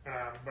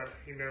 But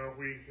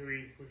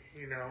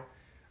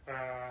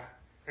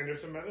and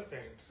there's some other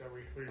things that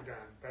we've done.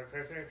 But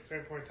at the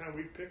same point in time,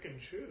 we pick and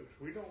choose.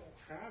 We don't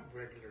have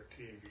regular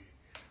TV.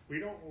 We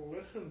don't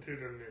listen to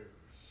the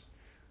news.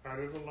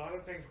 There's a lot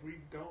of things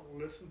we don't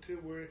listen to.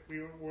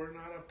 We're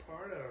not a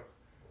part of,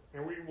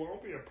 and we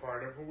won't be a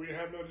part of, and we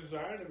have no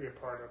desire to be a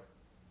part of,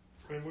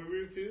 and we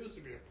refuse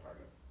to be a part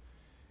of.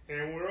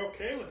 And we're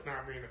okay with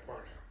not being a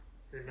part of.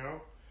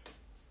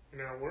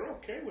 We're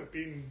okay with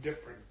being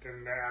different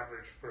than the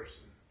average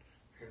person.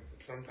 And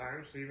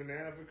sometimes even the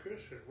average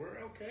Christian. We're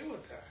okay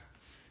with that.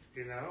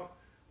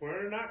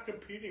 we're not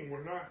competing.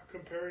 We're not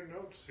comparing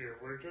notes here.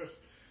 We're just,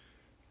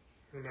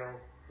 you know,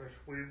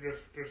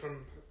 there's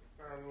some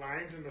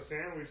lines in the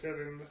sand. We said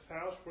in this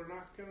house, we're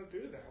not going to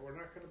do that. We're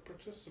not going to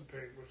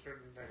participate with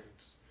certain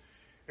things.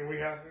 And we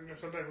have,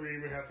 sometimes we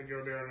even have to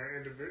go there on an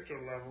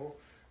individual level,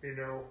 you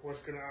know, what's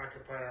going to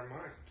occupy our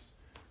minds.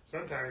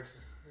 Sometimes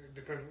it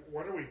depends,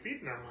 what are we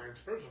feeding our minds,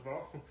 first of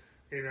all?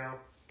 You know,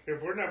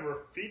 if we're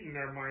never feeding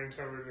our minds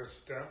some of this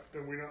stuff,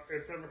 then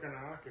it's never going to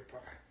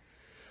occupy.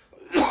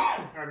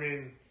 I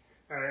mean,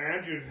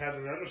 Andrew has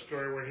another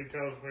story where he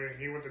tells when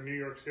he went to New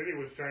York City,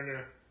 was trying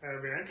to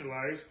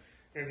evangelize,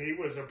 and he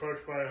was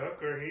approached by a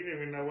hooker, and he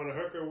didn't even know what a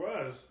hooker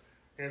was.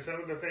 And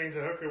some of the things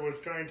the hooker was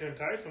trying to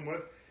entice him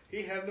with,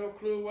 he had no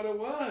clue what it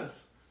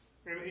was.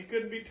 And he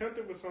couldn't be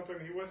tempted with something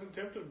he wasn't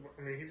tempted.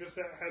 I mean, he just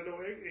had no,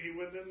 he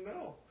didn't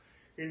know.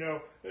 You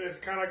know, it's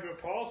kind of like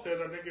what Paul says,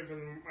 I think it's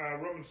in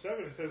Romans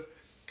 7, it says,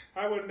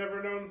 I would have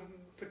never known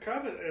to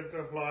covet if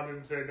the law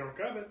didn't say don't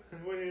covet.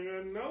 I wouldn't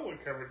even know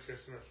what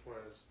covetousness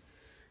was.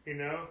 You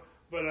know?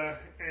 But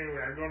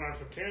anyway, I'm going on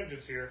some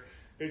tangents here.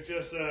 It's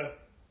just,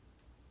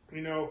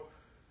 you know,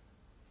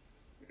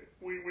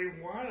 we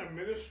want a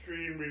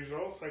ministry and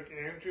results like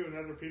Andrew and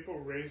other people,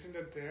 raising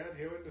the dead,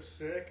 healing the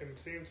sick, and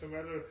seeing some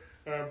other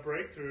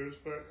breakthroughs,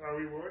 but are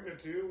we willing to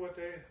do what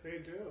they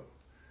do?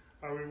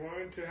 Are we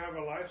willing to have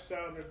a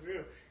lifestyle to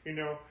do? You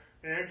know,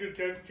 Andrew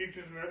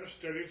teaches in other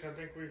studies, I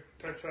think we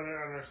touched on it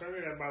on our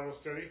Sunday night Bible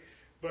study,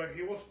 but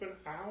he will spend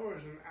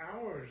hours and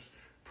hours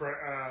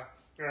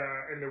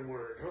in the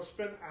Word. He'll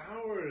spend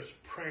hours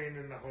praying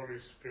in the Holy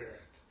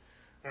Spirit,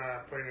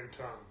 praying in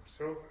tongues,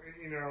 so,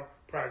 you know,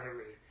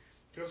 privately.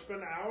 He'll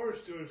spend hours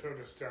doing some of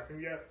this stuff,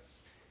 and yet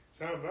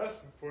some of us,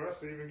 for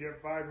us to even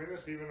get 5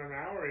 minutes, even an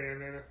hour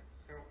in, and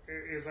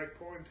it's like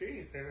pulling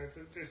teeth, and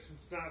it's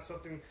not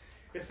something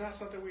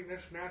we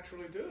just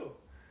naturally do.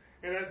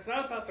 And it's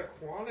not about the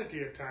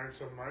quantity of time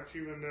so much,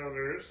 even though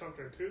there is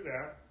something to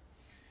that.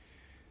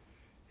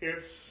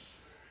 It's,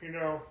 you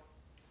know,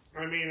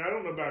 I mean, I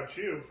don't know about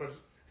you, but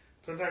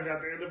sometimes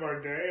at the end of our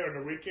day or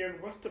the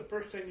weekend, what's the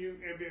first thing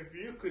if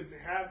you could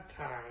have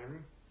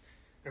time,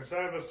 and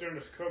some of us during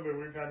this COVID,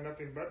 we've had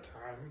nothing but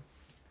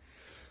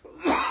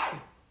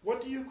time,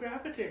 what do you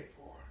gravitate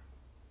for?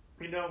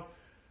 You know,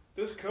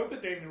 this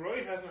COVID thing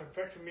really hasn't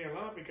affected me a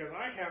lot because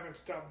I haven't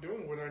stopped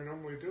doing what I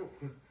normally do.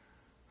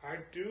 I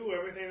do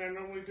everything I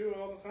normally do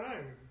all the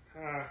time.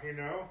 You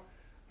know,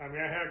 I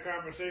mean, I had a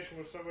conversation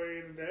with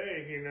somebody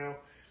today, you know,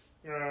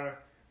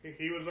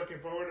 he was looking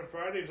forward to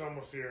Fridays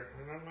almost here.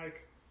 And I'm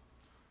like,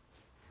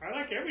 I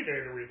like every day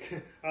of the week.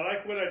 I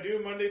like what I do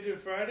Monday through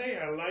Friday.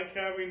 I like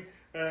having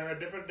a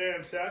different day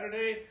on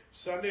Saturday.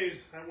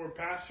 Sundays, we're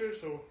pastors,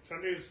 so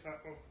Sundays,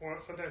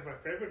 sometimes my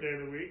favorite day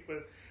of the week,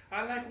 but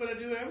I like what I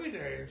do every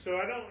day. And so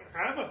I don't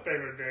have a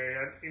favorite day.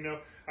 You know,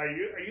 I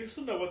used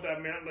to know what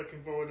that meant,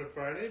 looking forward to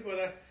Friday,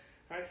 but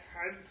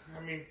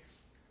I mean,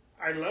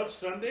 I love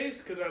Sundays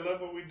because I love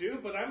what we do,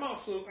 but I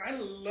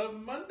love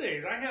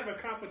Mondays. I have a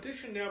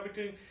competition now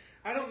between,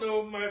 I don't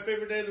know, my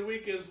favorite day of the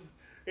week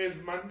is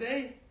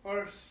Monday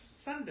or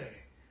Sunday,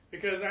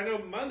 because I know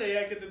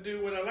Monday I get to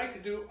do what I like to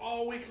do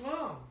all week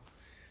long,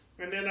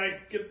 and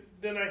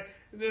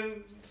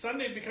then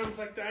Sunday becomes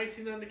like the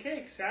icing on the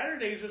cake.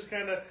 Saturday is just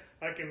kind of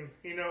I can,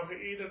 you know,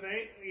 eat a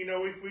thing, you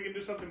know, we can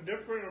do something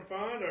different or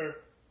fun or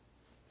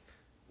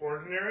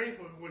ordinary,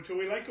 which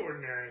we like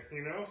ordinary,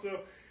 you know. So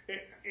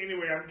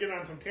anyway, I'm getting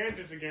on some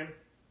tangents again,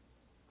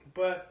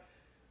 but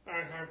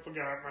I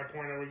forgot my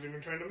point I was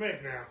even trying to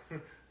make now.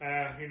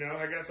 You know,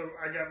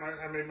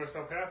 I made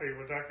myself happy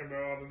with talking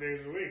about all the days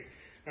of the week.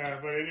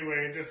 But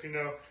anyway, just, you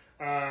know,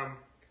 I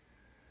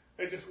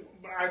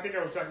think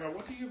I was talking about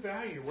what do you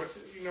value? What's,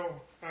 you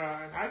know,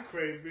 and I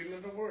crave being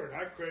in the Word.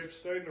 I crave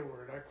studying the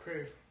Word. I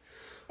crave,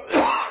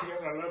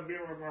 yes, I love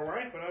being with my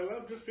wife, but I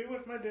love just being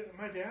with my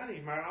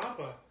daddy, my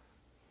Abba,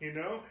 you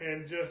know,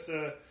 and just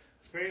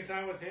spending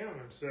time with him.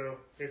 And so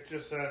it's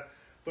just,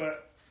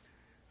 but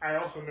I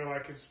also know I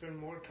could spend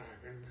more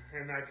time,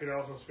 and I could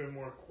also spend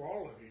more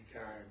quality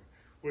time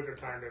with the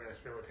time that I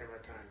spend with him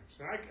at times.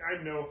 So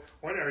I know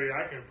one area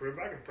I can improve.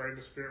 I can pray in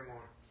the Spirit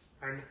more.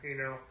 You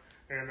know,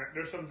 and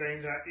there's some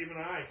things that even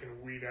I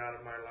can weed out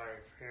of my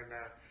life. And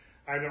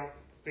I don't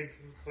think,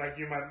 like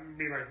you might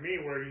be like me,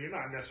 where you're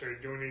not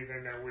necessarily doing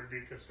anything that would be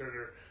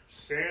considered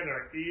sin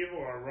or evil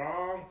or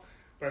wrong.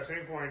 But at the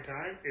same point in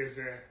time, is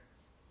it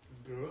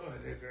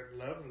good? Is it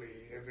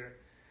lovely? Is it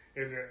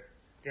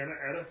gonna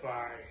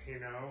edify, you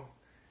know?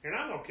 And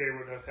I'm okay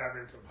with us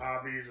having some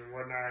hobbies and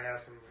whatnot. I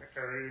have some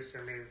areas.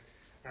 I mean,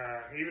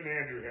 even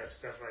Andrew has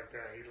stuff like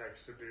that he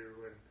likes to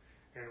do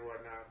and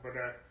whatnot. But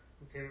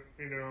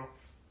you know,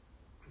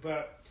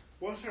 but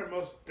what's our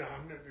most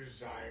dominant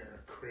desire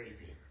or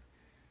craving?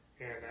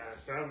 And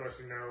some of us,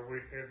 you know,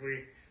 if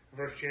we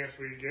first chance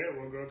we get,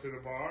 we'll go to the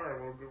bar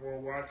or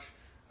we'll watch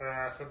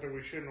something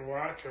we shouldn't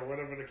watch or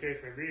whatever the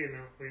case may be. You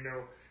know, we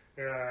know.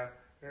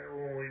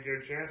 When we get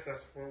a chance,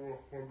 that's what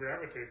we'll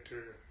gravitate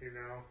to, you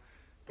know.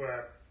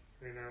 But,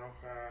 you know,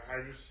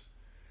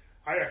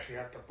 I actually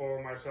have to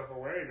pull myself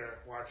away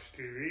to watch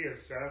TV and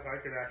stuff. I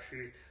could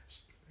actually,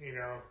 you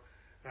know,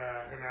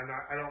 and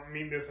I don't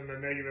mean this in a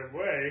negative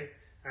way.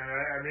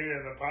 I mean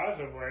it in a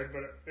positive way.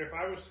 But if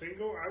I was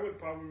single, I would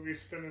probably be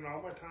spending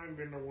all my time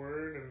in the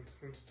Word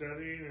and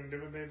studying and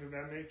different things of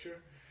that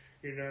nature,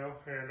 you know.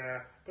 And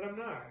but I'm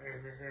not,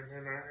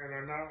 and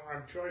I'm not.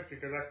 I'm choice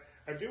because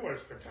I do want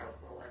to spend time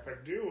with my wife. I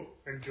do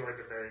enjoy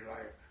the married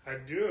life. I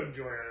do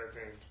enjoy other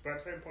things. But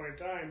at the same point in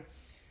time,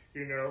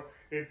 you know,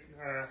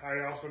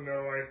 I also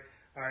know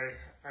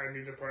I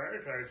need to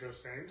prioritize those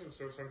things, and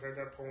so sometimes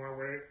I pull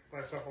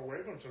myself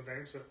away from some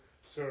things,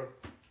 so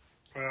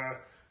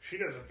she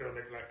doesn't feel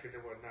neglected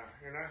and whatnot.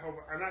 And I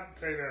hope I'm not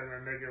saying that in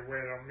a negative way.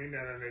 I don't mean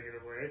that in a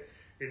negative way,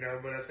 you know.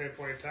 But at the same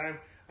point in time,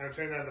 I'm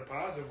saying that in a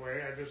positive way.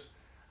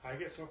 I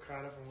get so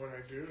caught up in what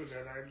I do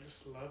that I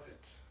just love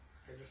it.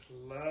 I just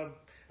love.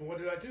 And what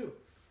do?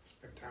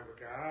 Spend time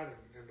with God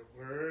and the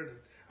Word. And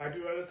I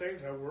do other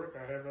things. I work.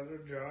 I have other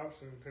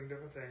jobs and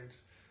different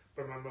things.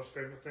 But my most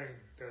favorite thing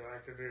that I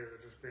like to do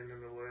is just being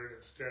in the Word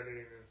and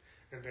studying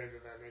and things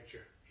of that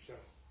nature. So.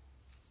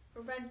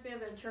 Reminds me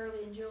of a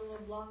Charlie and Joe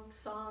LeBlanc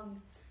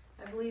song.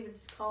 I believe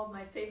it's called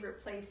 "My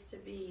Favorite Place to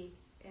Be,"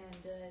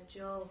 and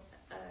Jill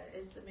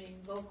is the main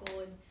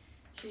vocal, and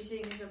she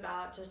sings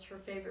about just her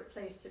favorite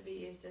place to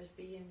be is just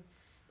being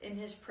in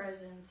His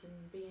presence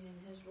and being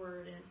in His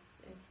Word, and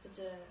it's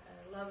such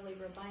a lovely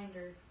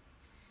reminder.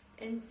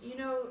 And you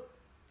know,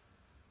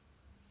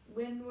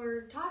 when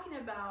we're talking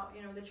about,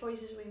 you know, the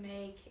choices we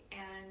make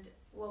and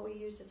what we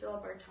use to fill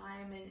up our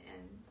time and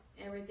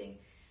everything,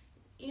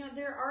 you know,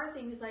 there are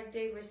things like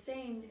Dave was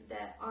saying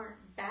that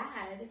aren't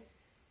bad,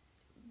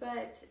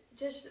 but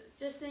just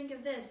think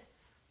of this.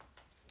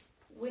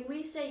 When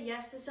we say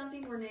yes to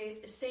something, we're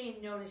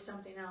saying no to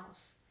something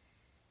else.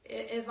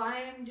 If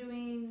I am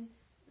doing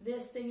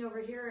this thing over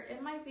here,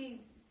 it might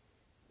be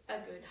a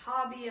good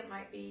hobby, it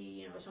might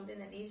be, you know, something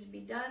that needs to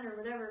be done or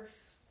whatever,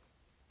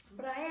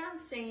 but I am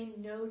saying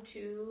no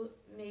to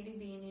maybe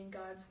being in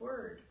God's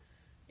Word.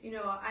 You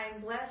know,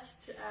 I'm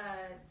blessed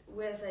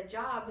with a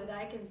job that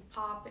I can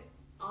pop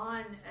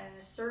on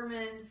a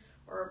sermon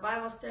or a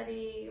Bible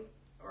study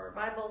or a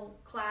Bible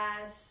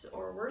class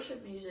or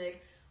worship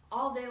music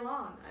all day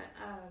long.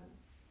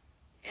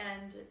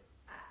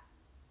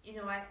 You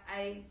know,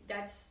 I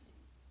that's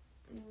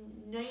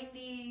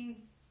 95%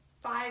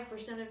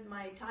 of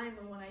my time,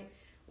 and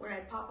when I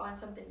pop on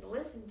something to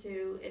listen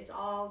to, it's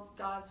all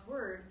God's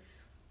Word.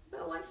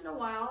 But once in a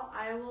while,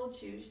 I will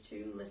choose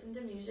to listen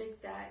to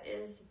music that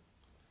is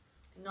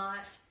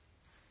not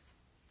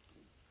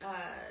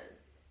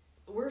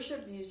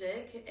worship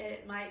music.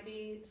 It might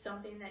be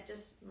something that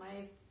just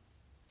my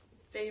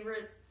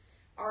favorite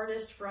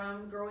artist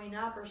from growing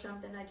up or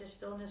something. I just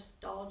feel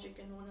nostalgic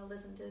and want to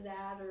listen to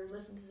that, or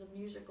listen to some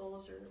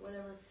musicals or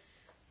whatever.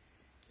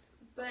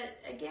 But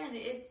again,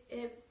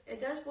 it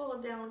does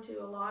boil down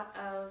to a lot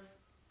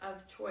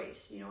of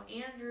choice. You know,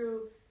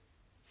 Andrew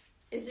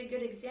is a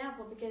good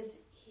example because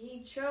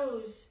he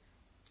chose,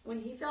 when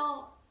he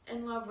fell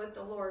in love with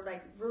the Lord,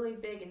 like really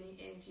big, and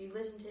if you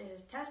listen to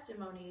his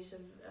testimonies of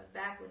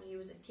back when he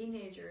was a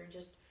teenager and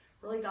just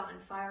really got on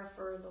fire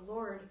for the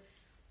Lord,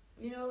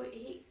 you know,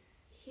 he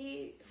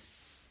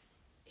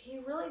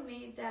really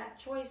made that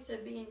choice to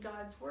be in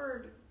God's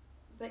Word,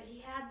 but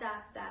he had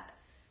that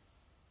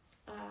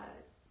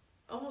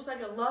almost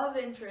like a love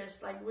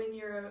interest, like when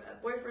you're a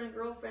boyfriend and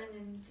girlfriend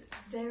and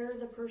they're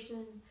the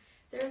person,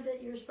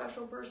 your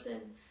special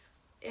person,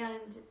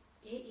 and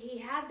he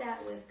had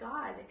that with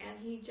God, and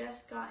he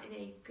just got in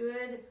a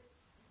good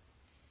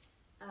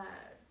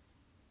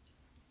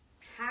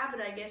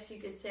habit, I guess you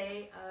could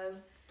say, of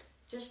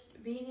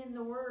just being in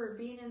the Word,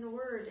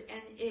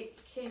 and it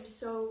became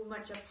so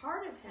much a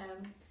part of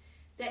him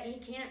that he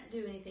can't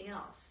do anything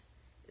else.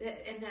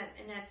 And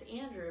that's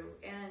Andrew.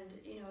 And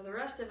you know, the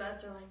rest of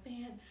us are like,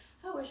 man,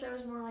 I wish I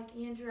was more like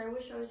Andrew. I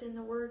wish I was in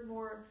the Word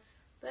more.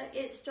 But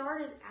it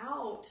started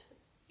out,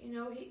 you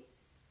know,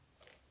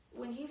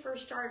 when he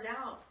first started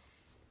out,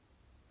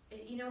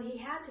 you know, he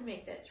had to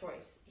make that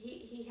choice.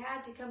 He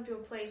had to come to a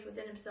place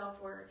within himself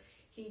where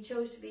he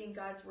chose to be in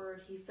God's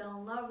Word. He fell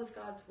in love with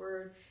God's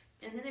Word,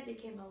 and then it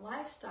became a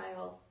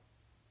lifestyle.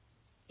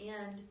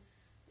 And,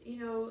 you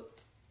know,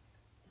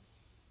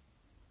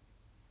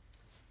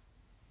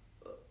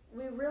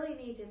 we really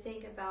need to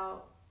think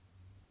about,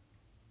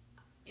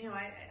 you know,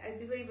 I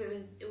believe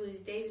it was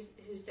Dave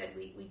who said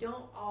we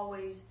don't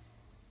always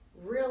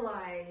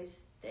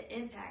realize the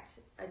impact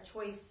a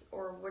choice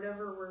or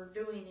whatever we're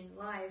doing in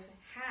life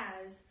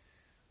has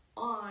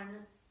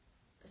on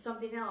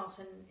something else.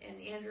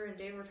 And Andrew and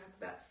Dave were talking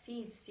about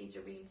seeds. Seeds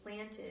are being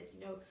planted.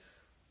 You know,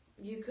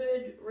 you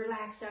could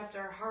relax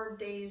after a hard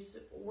day's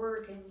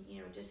work and, you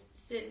know, just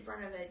sit in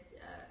front of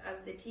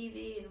the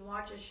TV and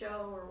watch a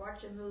show or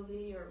watch a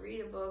movie or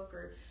read a book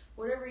or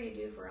whatever you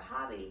do for a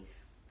hobby.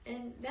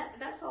 And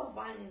that's all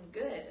fine and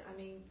good. I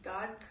mean,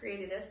 God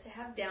created us to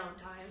have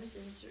downtimes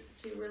and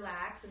to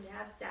relax and to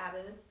have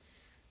Sabbaths.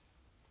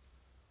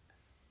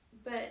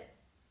 But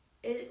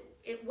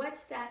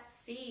what's that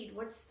seed?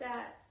 What's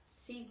that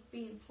seed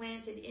being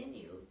planted in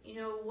you? You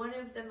know, one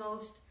of the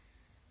most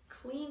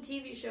clean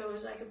TV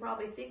shows I could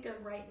probably think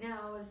of right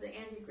now is the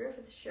Andy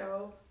Griffith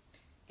Show.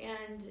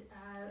 And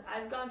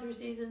I've gone through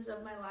seasons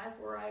of my life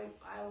where I'm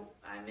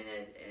in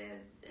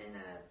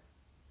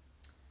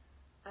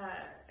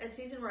a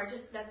season where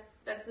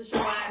that's the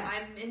show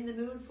I'm in the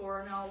mood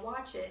for, and I'll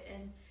watch it,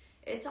 and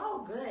it's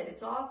all good.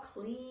 It's all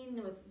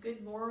clean with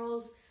good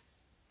morals,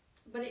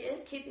 but it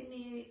is keeping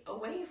me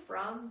away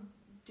from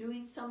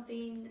doing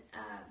something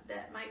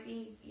that might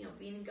be,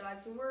 being in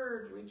God's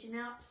Word, reaching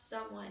out to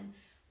someone,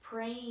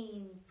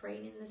 praying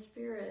in the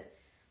Spirit.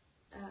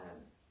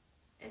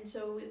 And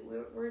so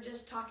we're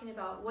just talking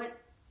about what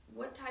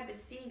type of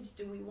seeds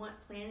do we want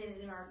planted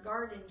in our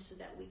garden so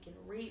that we can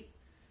reap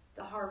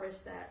the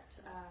harvest that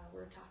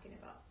we're talking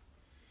about.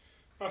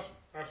 Awesome.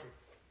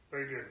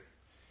 Very good.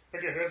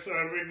 Okay, let's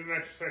read the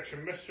next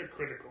section, Mr.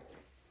 Critical.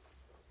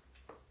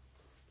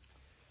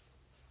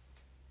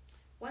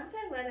 Once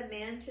I led a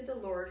man to the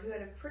Lord who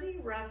had a pretty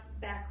rough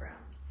background.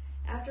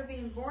 After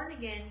being born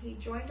again, he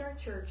joined our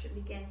church and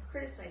began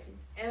criticizing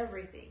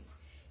everything.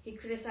 He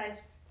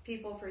criticized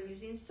people for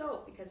using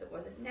soap because it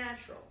wasn't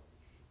natural.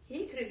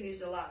 He could have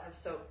used a lot of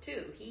soap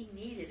too. He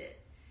needed it.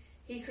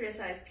 He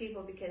criticized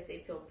people because they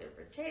peeled their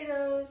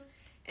potatoes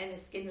and the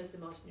skin was the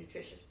most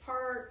nutritious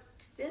part.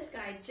 This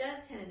guy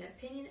just had an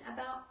opinion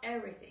about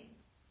everything.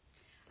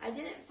 I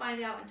didn't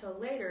find out until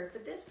later,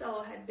 but this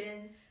fellow had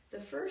been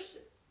the first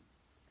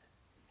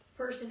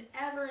person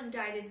ever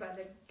indicted by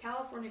the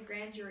California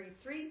grand jury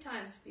 3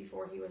 times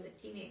before he was a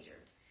teenager.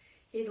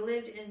 He had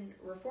lived in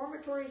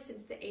reformatory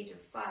since the age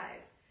of 5.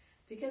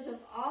 Because of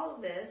all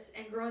of this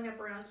and growing up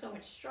around so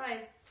much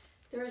strife,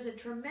 there was a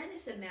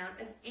tremendous amount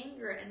of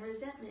anger and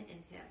resentment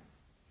in him.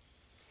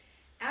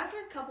 After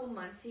a couple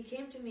months, he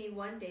came to me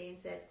one day and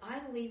said,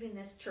 I'm leaving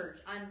this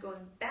church. I'm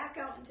going back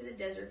out into the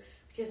desert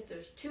because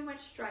there's too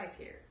much strife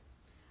here.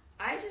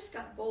 I just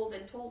got bold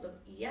and told him,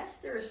 yes,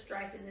 there is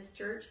strife in this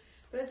church,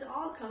 but it's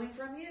all coming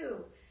from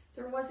you.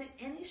 There wasn't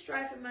any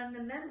strife among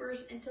the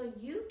members until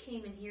you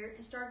came in here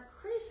and started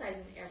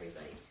criticizing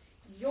everybody.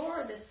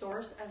 You're the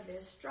source of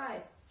this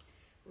strife.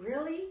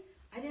 Really?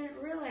 I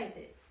didn't realize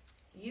it.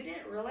 You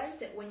didn't realize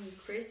that when you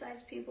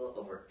criticize people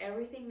over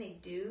everything they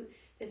do,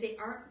 that they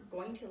aren't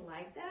going to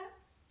like that?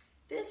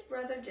 This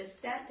brother just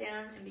sat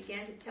down and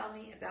began to tell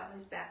me about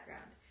his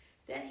background.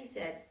 Then he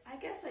said, I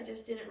guess I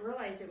just didn't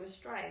realize it was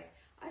strife.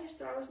 I just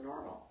thought it was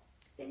normal.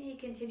 Then he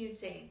continued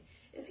saying,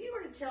 if you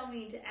were to tell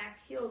me to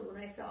act healed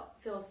when I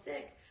feel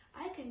sick,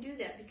 I can do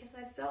that because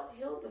I felt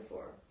healed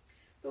before.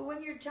 But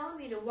when you're telling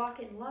me to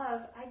walk in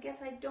love, I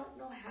guess I don't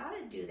know how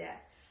to do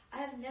that. I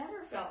have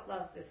never felt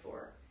love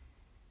before.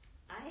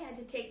 I had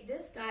to take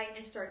this guy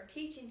and start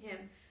teaching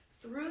him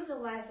through the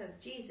life of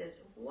Jesus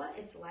what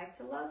it's like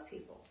to love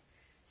people.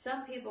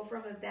 Some people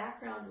from a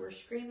background where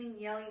screaming,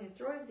 yelling, and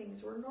throwing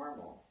things were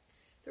normal.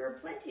 There are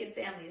plenty of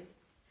families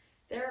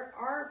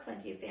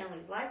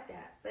like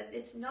that, but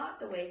it's not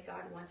the way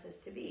God wants us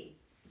to be.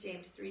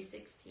 James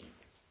 3:16.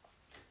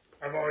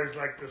 I've always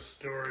liked this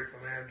story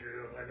from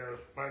Andrew. I know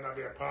it might not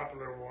be a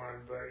popular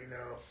one, but,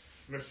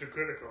 Mr.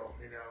 Critical,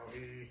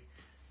 he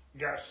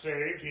got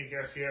saved. He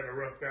had a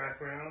rough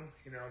background.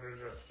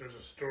 There's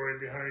a story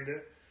behind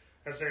it.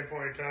 At the same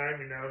point in time,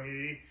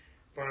 he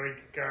finally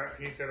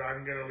he said,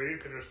 I'm going to leave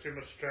because there's too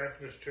much strife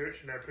in this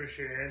church. And I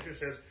appreciate Andrew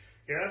says,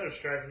 yeah, there's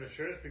strife in this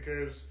church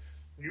because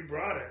you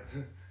brought it.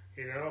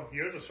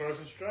 You're the source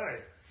of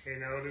strife.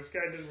 This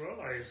guy didn't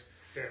realize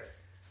that,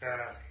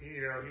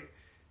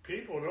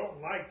 people don't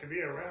like to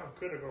be around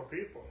critical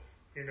people.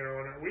 And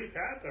we've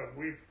had them.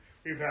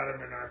 We've had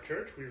them in our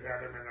church. We've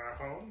had them in our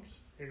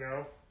homes,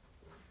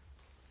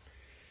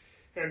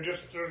 And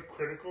just they're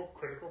critical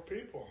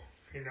people.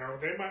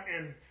 They might,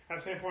 and at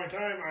the same point in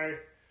time,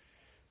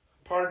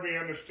 part of me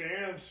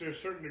understands to a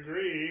certain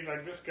degree,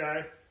 like this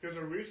guy, there's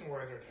a reason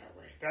why they're that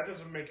way. That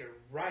doesn't make it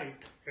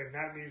right, and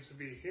that needs to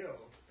be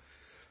healed.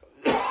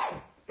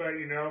 But,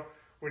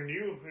 when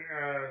you,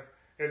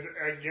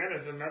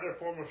 it's another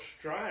form of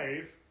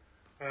strife,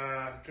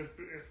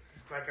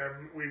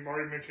 we've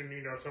already mentioned,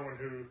 someone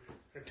who,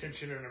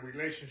 tension in a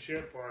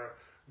relationship or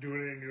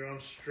doing it in your own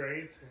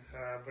strength,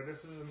 but this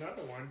is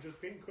another one, just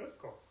being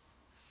critical.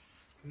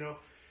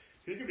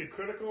 You can be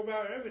critical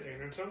about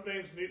everything, and some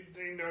things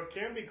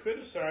can be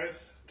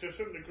criticized to a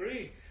certain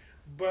degree,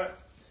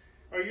 but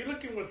are you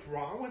looking what's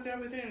wrong with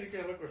everything, or are you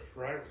going to look what's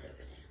right with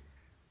everything?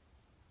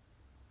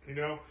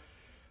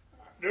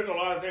 There's a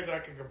lot of things I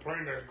can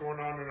complain that's going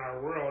on in our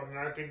world, and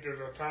I think there's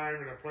a time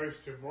and a place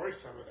to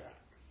voice some of that.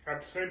 At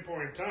the same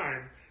point in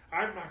time,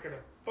 I'm not going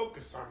to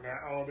focus on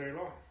that all day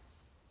long.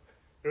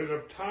 There's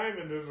a time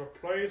and there's a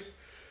place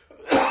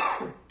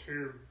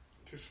to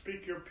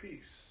speak your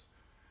piece.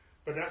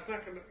 But that's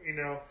not going to,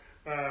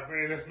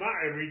 and it's not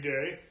every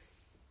day,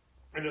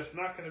 and it's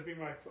not going to be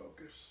my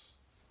focus.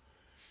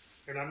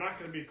 And I'm not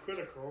going to be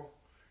critical.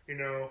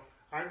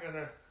 I'm going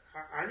to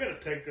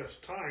take this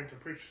time to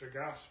preach the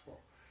gospel.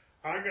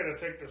 I'm going to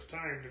take this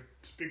time to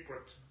speak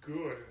what's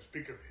good and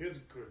speak of His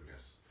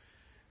goodness.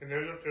 And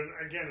there's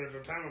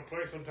a time and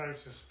place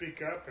sometimes to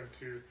speak up and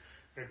to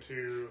and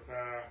to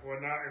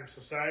whatnot in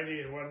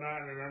society and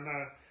whatnot. And I'm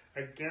not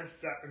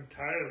against that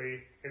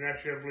entirely. And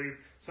actually, I believe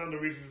some of the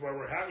reasons why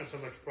we're having so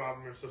much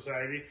problem in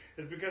society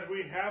is because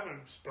we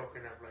haven't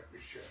spoken up like we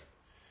should.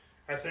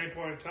 At the same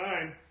point in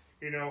time,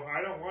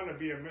 I don't want to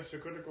be a Mr.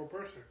 Critical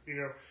person.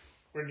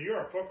 When you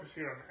are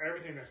focusing on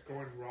everything that's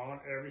going wrong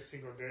every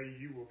single day,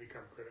 you will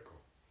become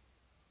critical.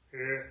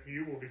 Yeah,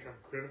 you will become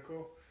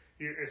critical.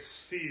 It's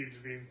seeds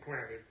being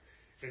planted,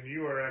 and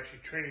you are actually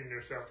training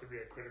yourself to be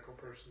a critical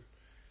person.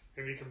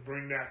 And you can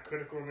bring that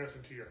criticalness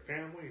into your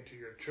family, into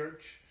your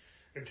church,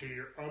 into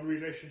your own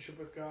relationship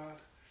with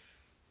God,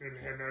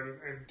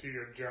 and to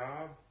your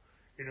job.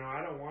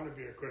 I don't want to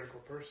be a critical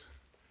person.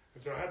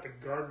 And so I have to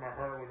guard my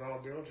heart with all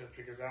diligence,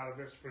 because out of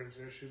it springs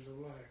issues of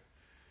life.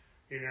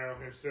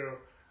 And so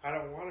I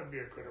don't want to be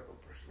a critical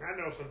person. I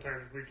know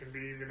sometimes we can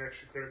be even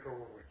extra critical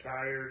when we're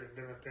tired and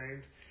different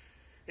things.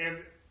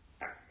 And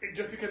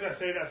just because I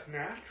say that's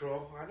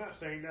natural, I'm not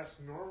saying that's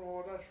normal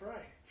or that's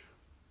right.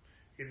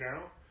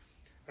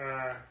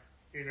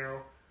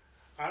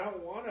 I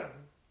don't want to.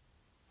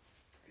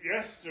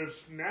 Yes,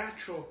 there's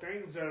natural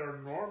things that are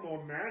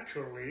normal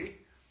naturally,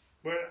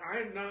 but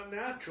I'm not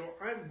natural.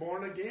 I'm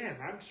born again.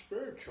 I'm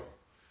spiritual.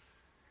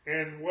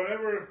 And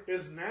whatever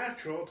is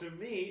natural to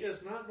me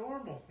is not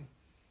normal.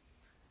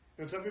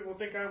 And some people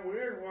think I'm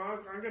weird. Well,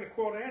 I'm going to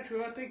quote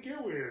Andrew. I think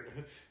you're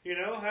weird.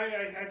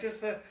 I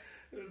just,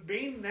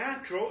 being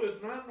natural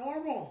is not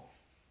normal.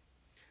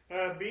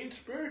 Being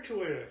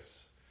spiritual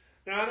is.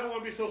 Now, I don't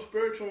want to be so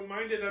spiritual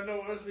minded. I'm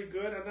no earthly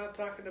good. I'm not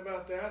talking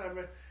about that.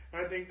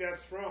 I think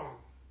that's wrong.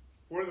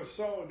 We're the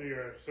salt of the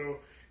earth. So,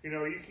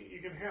 you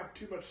can have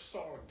too much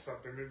salt in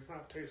something. It's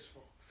not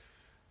tasteful.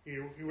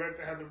 You have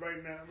to have the right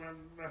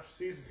enough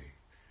seasoning.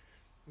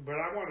 But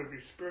I want to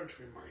be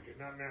spiritually minded,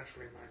 not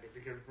naturally minded,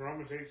 because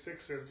Romans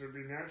 8:6 says to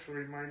be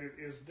naturally minded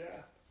is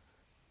death,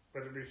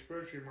 but to be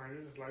spiritually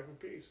minded is life and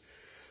peace.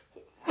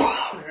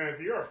 And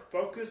if you are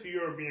focused,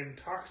 you are being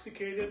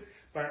intoxicated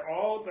by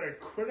all the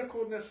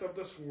criticalness of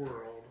this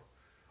world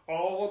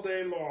all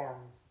day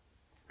long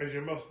as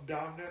your most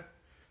dominant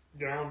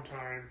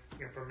downtime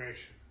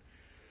information.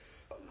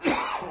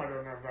 I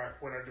don't know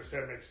if what I just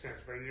said makes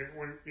sense, but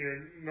when your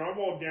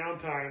normal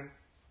downtime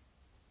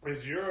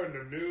is you're in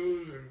the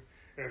news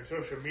and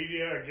social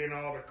media, again,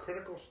 all the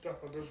critical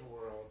stuff of this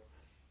world,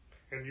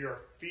 and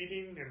you're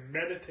feeding and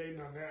meditating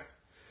on that,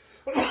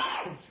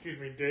 excuse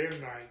me, day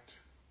and night,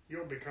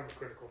 you'll become a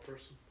critical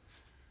person.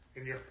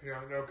 And it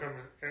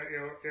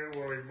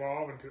will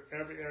evolve into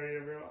every area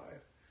of your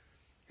life.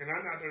 And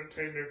I'm not going to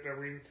tell you that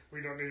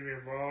we don't need to be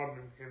involved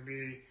and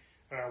be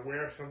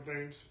aware of some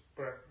things,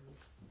 but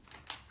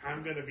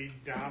I'm going to be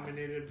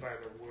dominated by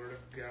the Word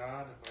of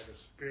God and by the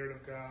Spirit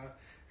of God,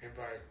 and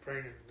by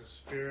praying in the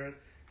Spirit,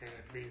 and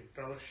being in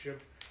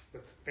fellowship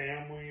with the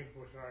family,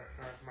 with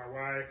my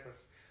wife,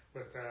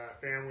 with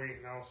family,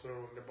 and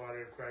also the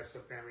body of Christ, the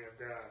family of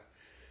God.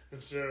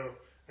 And so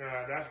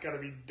that's got to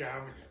be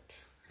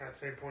dominant. At the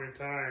same point in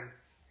time,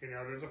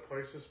 there's a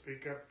place to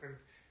speak up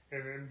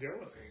and deal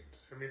with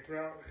things. I mean,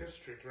 throughout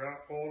history,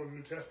 throughout Old and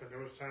New Testament,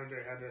 there was times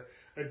they had to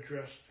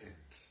address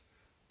things.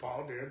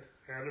 Paul did,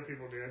 other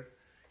people did,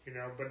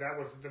 but that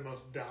was the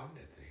most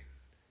dominant thing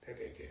that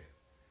they did.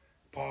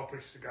 Paul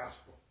preached the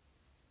gospel.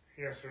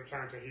 Yes, there were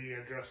times that he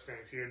addressed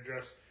things. He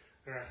addressed,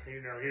 he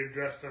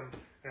addressed them.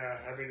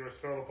 I think it was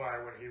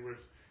Philippi when he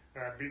was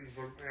beaten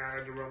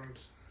as a Roman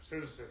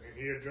citizen, and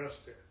he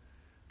addressed it.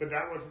 But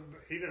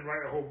he didn't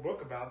write a whole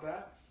book about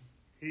that.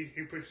 He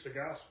preached the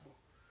gospel,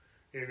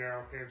 and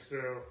there's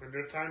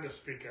a time to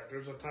speak up.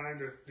 There's a time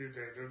to do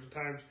things. There's a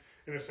time,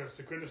 in a sense,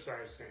 to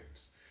criticize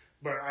things.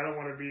 But I don't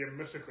want to be a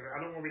mystical.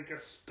 I don't want to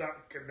get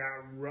stuck in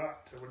that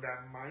rut, with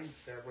that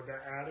mindset, with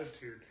that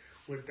attitude,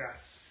 with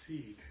that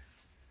seed.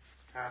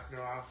 I'm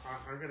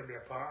going to be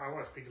I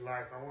want to speak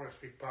life. I want to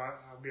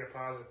I'll be a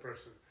positive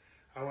person.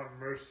 I want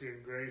mercy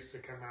and grace to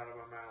come out of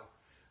my mouth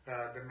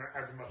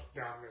as the most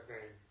dominant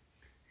thing.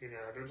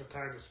 There's a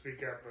time to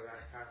speak up, but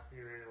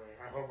anyway,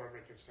 I hope I'm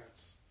making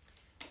sense.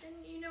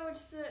 And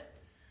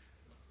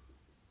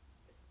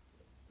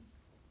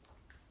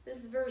this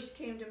verse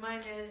came to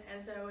mind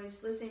as I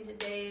was listening to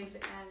Dave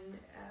and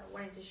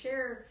wanting to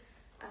share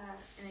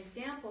an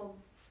example,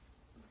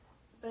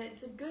 but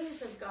it's the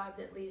goodness of God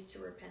that leads to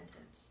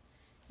repentance.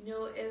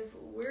 If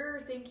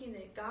we're thinking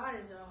that God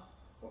is a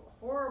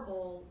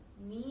horrible,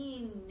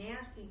 mean,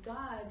 nasty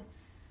God,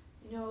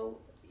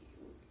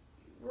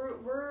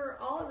 we're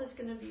all of us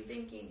going to be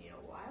thinking,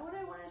 why would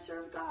I want to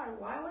serve God?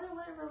 Why would I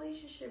want a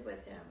relationship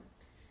with Him?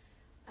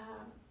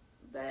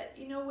 But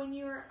when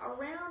you're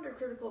around a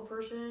critical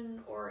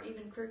person or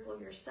even critical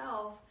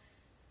yourself,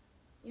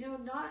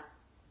 not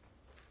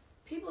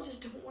people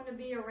just don't want to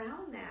be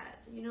around that.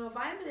 If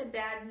I'm in a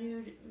bad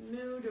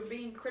mood or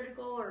being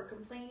critical or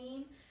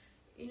complaining,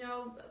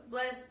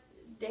 bless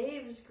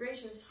Dave's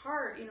gracious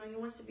heart, he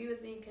wants to be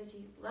with me because he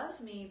loves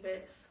me.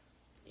 But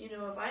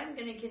if I'm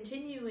going to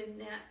continue in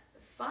that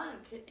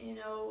funk,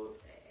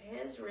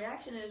 his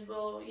reaction is,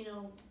 well,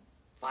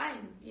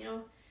 fine,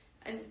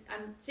 and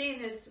I'm saying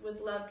this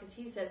with love because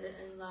he says it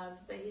in love,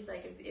 but he's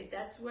like, if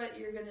that's what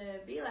you're going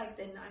to be like,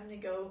 then I'm going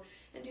to go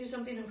and do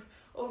something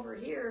over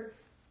here.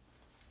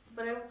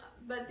 But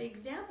the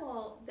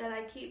example that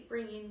I keep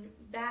bringing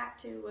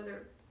back to, whether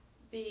it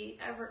be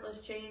effortless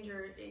change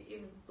or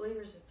even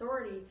Believer's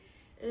Authority,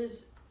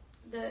 is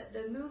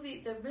the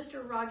movie, the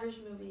Mr. Rogers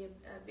movie,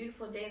 A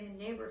Beautiful Day in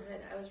the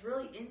Neighborhood. I was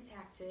really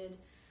impacted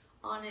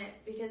on it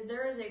because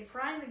there is a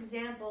prime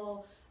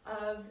example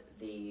of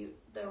the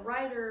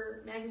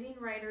writer, magazine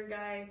writer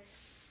guy,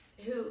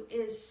 who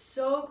is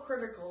so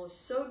critical,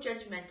 so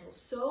judgmental,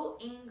 so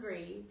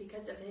angry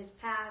because of his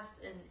past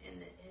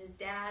and his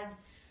dad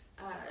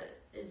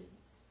is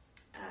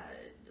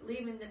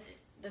leaving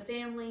the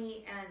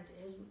family and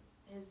his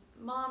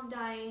mom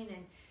dying,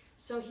 and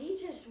so he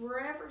just,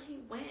 wherever he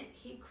went,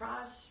 he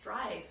caused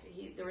strife.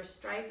 There was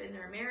strife in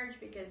their marriage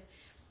because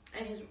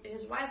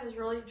his wife was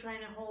really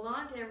trying to hold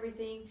on to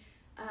everything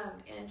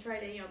and try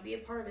to be a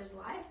part of his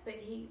life, but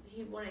he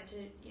wanted to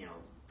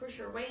push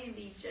her away and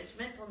be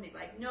judgmental and be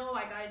like, no,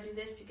 I got to do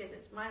this because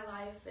it's my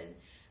life, and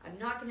I'm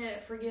not going to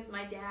forgive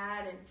my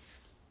dad,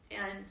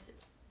 and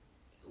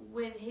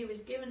when he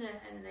was given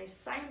an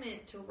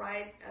assignment to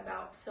write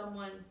about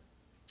someone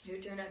who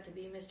turned out to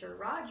be Mr.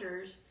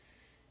 Rogers,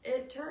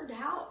 it turned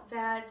out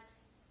that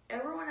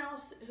everyone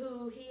else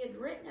who he had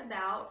written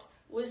about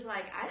was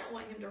like, I don't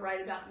want him to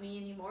write about me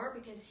anymore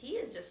because he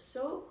is just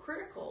so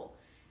critical.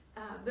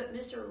 But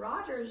Mr.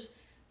 Rogers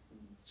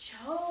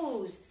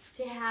chose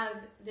to have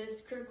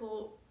this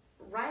critical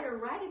writer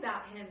write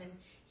about him, and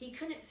he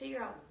couldn't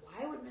figure out,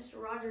 why would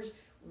Mr. Rogers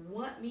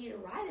want me to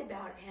write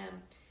about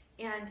him?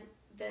 And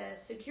the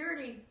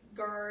security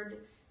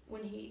guard,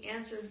 when he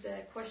answered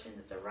the question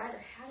that the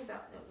writer had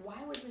about why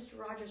would Mr.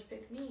 Rogers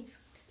pick me,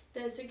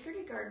 the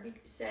security guard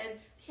said,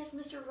 because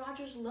Mr.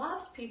 Rogers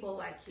loves people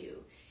like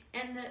you.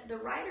 And the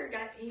writer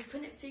he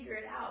couldn't figure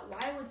it out.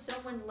 Why would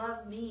someone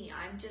love me?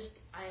 I'm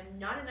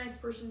not a nice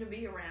person to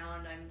be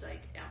around. I'm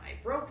like, am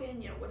I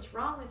broken? What's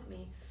wrong with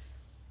me?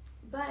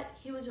 But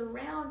he was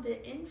around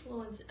the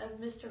influence of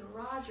Mr.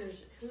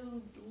 Rogers,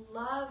 who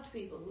loved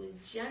people, who was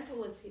gentle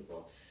with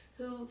people,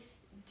 who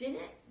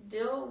didn't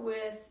deal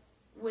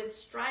with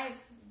strife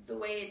the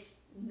way it's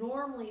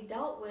normally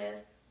dealt with.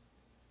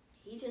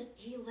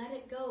 He let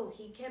it go.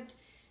 He kept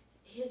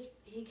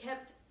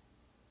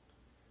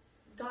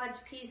God's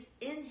peace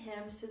in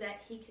him so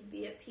that he could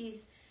be at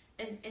peace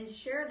and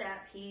share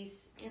that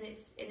peace, and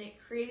it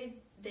created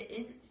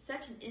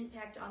such an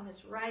impact on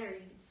this writer.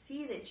 You could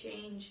see the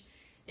change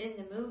in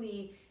the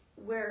movie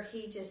where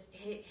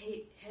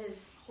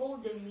his whole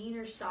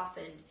demeanor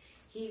softened.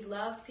 He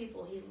loved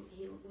people.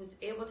 He was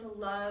able to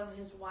love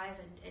his wife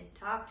and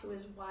talk to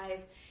his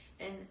wife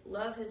and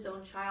love his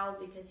own child,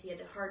 because he had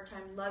a hard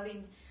time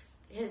loving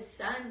his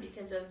son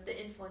because of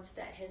the influence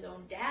that his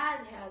own dad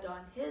had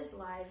on his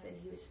life, and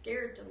he was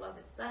scared to love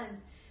his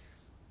son.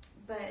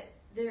 But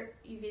there,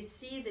 you can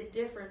see the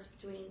difference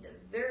between the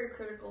very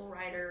critical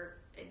writer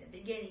in the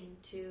beginning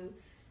to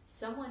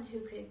someone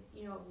who could,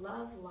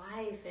 love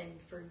life and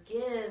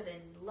forgive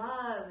and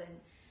love, and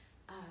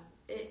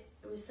it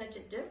was such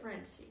a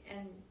difference.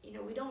 And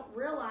we don't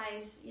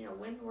realize,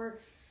 when we're,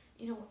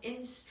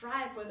 in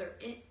strife, whether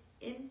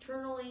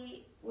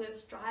internally with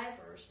strife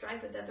or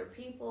strife with other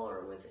people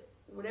or with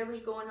whatever's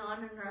going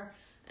on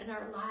in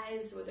our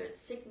lives, whether it's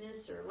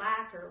sickness or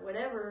lack or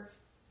whatever,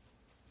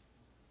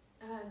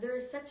 there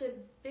is such a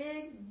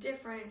big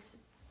difference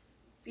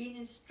being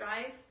in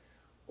strife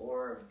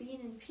or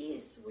being in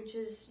peace, which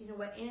is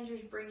what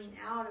Andrew's bringing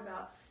out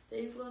about the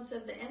influence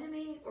of the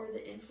enemy or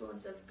the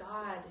influence of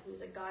God,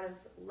 who's a God of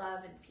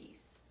love and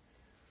peace.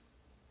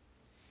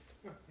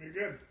 Yeah, you're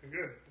good.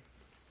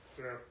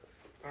 So,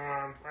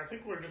 I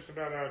think we're just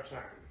about out of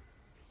time.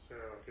 So,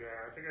 yeah,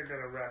 I think I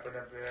gotta wrap it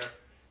up there.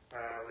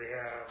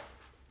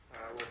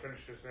 We'll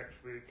finish this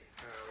next week.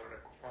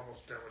 We're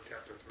almost done with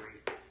chapter 3.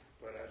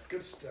 But it's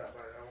good stuff.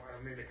 I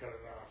don't need to cut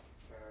it off.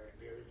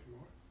 Do you have anything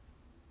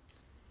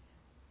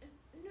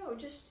more? No,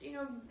 just,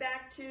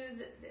 back to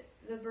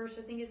the verse,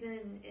 I think it's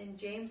in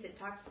James, it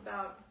talks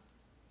about,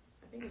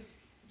 I think it's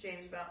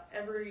James, about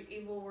every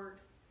evil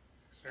work.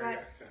 Yeah,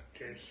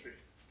 James 3.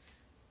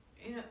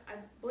 I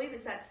believe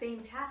it's that same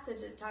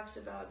passage that talks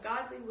about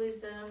godly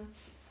wisdom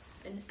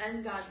and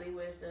ungodly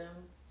wisdom,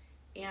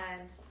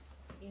 and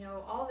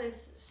all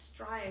this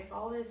strife,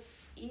 all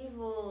this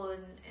evil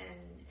and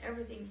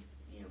everything.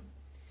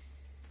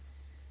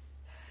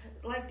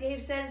 Like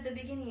Dave said at the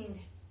beginning,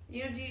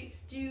 do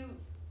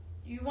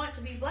you want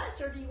to be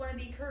blessed or do you want to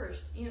be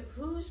cursed?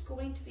 Who's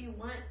going to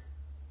want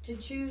to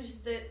choose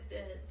the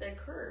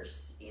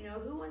curse?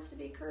 Who wants to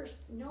be cursed?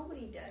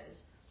 Nobody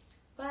does.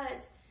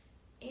 But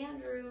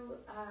Andrew,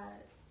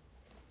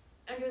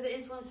 under the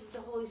influence of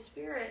the Holy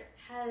Spirit,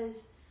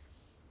 has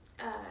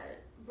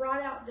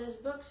brought out this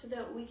book so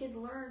that we could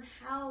learn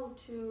how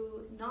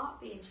to not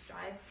be in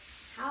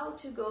strife, how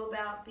to go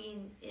about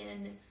being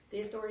in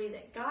the authority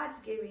that God's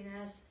giving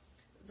us,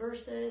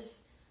 versus,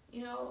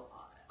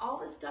 all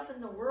the stuff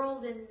in the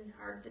world and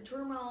the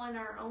turmoil in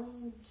our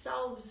own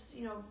selves,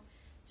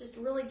 just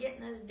really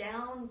getting us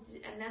down,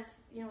 and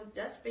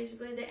that's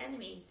basically the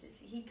enemy.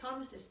 He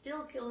comes to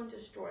steal, kill, and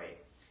destroy,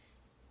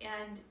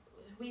 and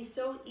we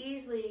so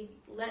easily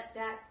let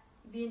that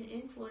be an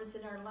influence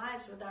in our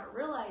lives without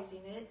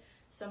realizing it.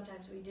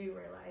 Sometimes we do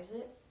realize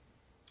it,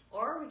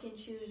 or we can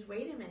choose,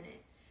 wait a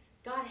minute,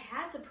 God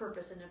has a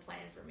purpose and a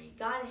plan for me.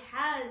 God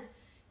has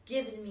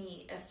given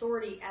me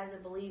authority as a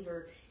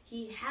believer.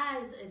 He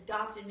has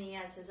adopted me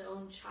as his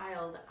own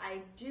child.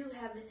 I do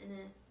have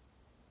an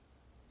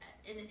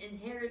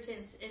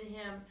inheritance in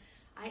him.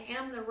 I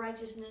am the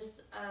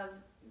righteousness of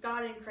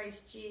God in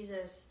Christ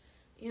Jesus.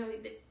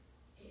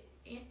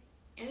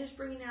 And just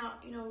bringing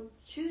out,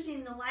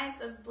 choosing the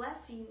life of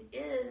blessing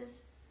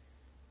is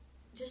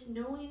just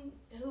knowing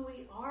who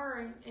we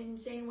are and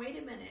saying, wait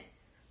a minute,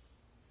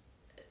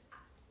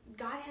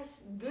 God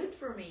has good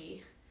for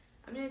me.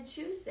 I'm going to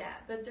choose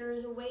that. But there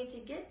is a way to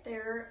get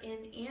there,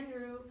 and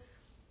Andrew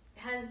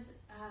has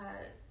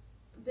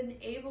been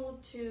able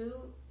to,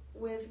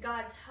 with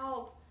God's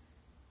help,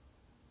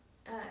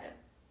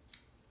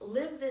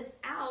 live this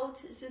out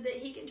so that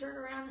he can turn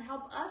around and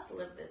help us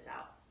live this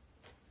out.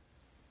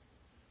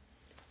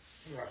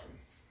 That's awesome.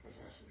 That's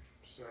awesome.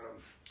 So,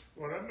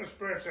 well, I'm going to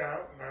spread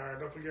out.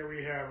 Don't forget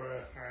we have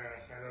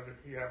I know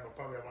that you have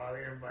probably a lot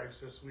of invites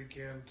this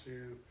weekend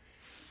to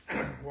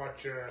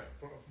watch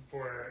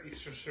for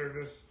Easter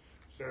service.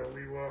 So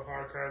we will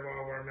archive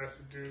all of our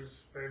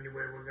messages. But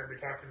anyway, we're going to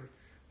be talking.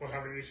 We'll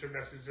have an Easter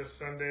message this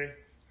Sunday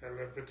at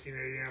 11:15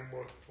 a.m.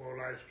 We'll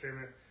live stream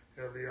it.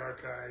 It'll be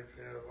archived.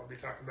 I'll be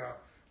talking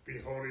about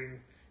beholding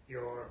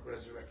your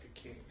resurrected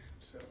King.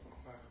 So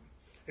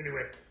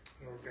anyway,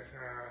 okay.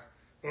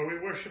 Lord, we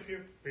worship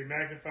you. We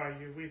magnify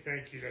you. We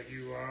thank you that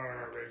you are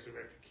our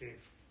resurrected King.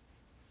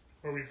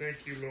 Lord, we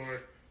thank you,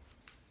 Lord,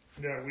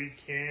 that we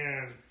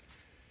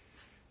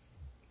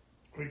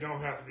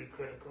don't have to be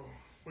critical.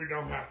 We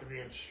don't have to be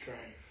in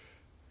strife.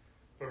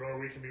 But Lord,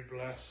 we can be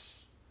blessed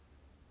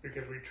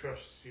because we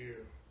trust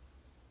you.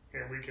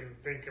 And we can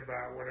think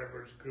about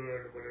whatever is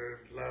good, whatever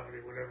is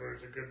lovely, whatever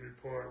is a good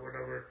report,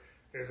 whatever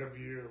is of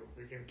you.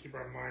 We can keep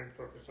our mind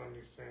focused on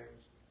these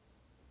things.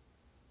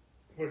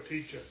 Lord,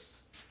 teach us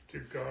to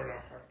guard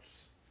our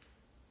hearts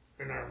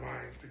and our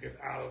minds, because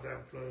out of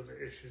them flow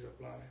the issues of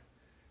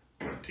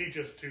life. Teach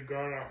us to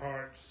guard our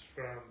hearts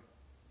from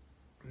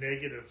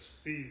negative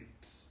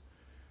seeds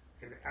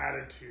and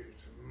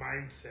attitudes and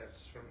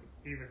mindsets from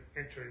even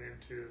entering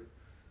into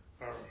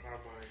our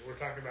mind. We're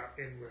talking about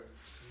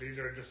inroads. These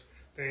are just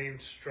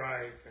things,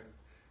 strife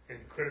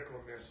and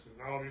criticalness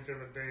and all these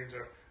different things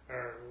are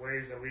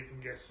ways that we can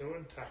get so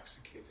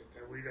intoxicated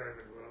that we don't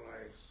even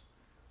realize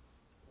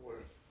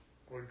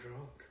we're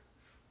drunk.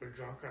 We're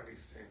drunk on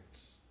these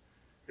things.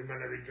 We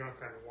might not be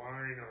drunk on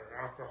wine or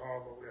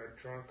alcohol, but we are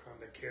drunk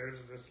on the cares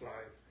of this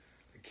life,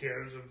 the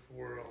cares of the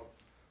world,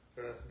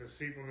 the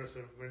deceitfulness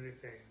of many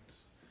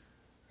things,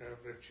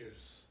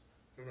 riches.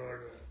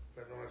 Lord,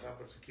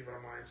 help us to keep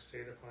our minds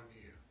stayed upon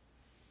you,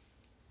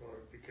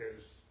 Lord,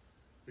 because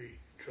we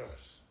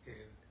trust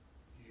in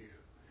you.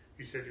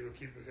 You said you will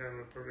keep him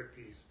in perfect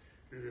peace,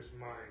 whose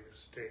mind is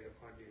stayed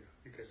upon you,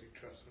 because he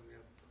trusts in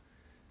you.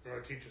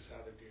 Lord, teach us how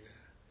to do that.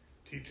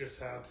 Teach us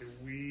how to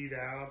weed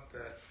out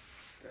the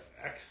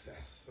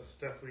excess, the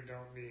stuff we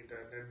don't need,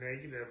 the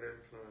negative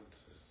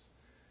influences,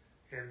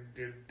 and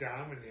to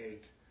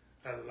dominate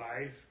a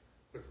life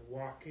with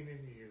walking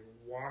in you,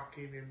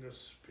 walking in the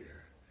Spirit,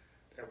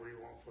 that we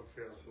won't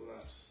fulfill the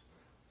lusts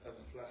of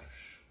the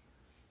flesh.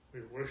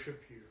 We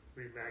worship you.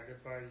 We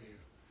magnify you.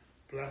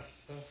 Bless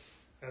us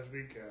as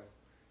we go.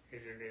 In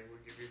your name we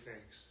give you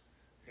thanks.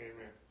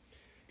 Amen.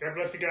 God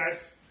bless you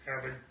guys.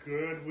 Have a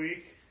good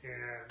week,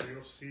 and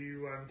we'll see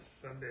you on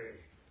Sunday.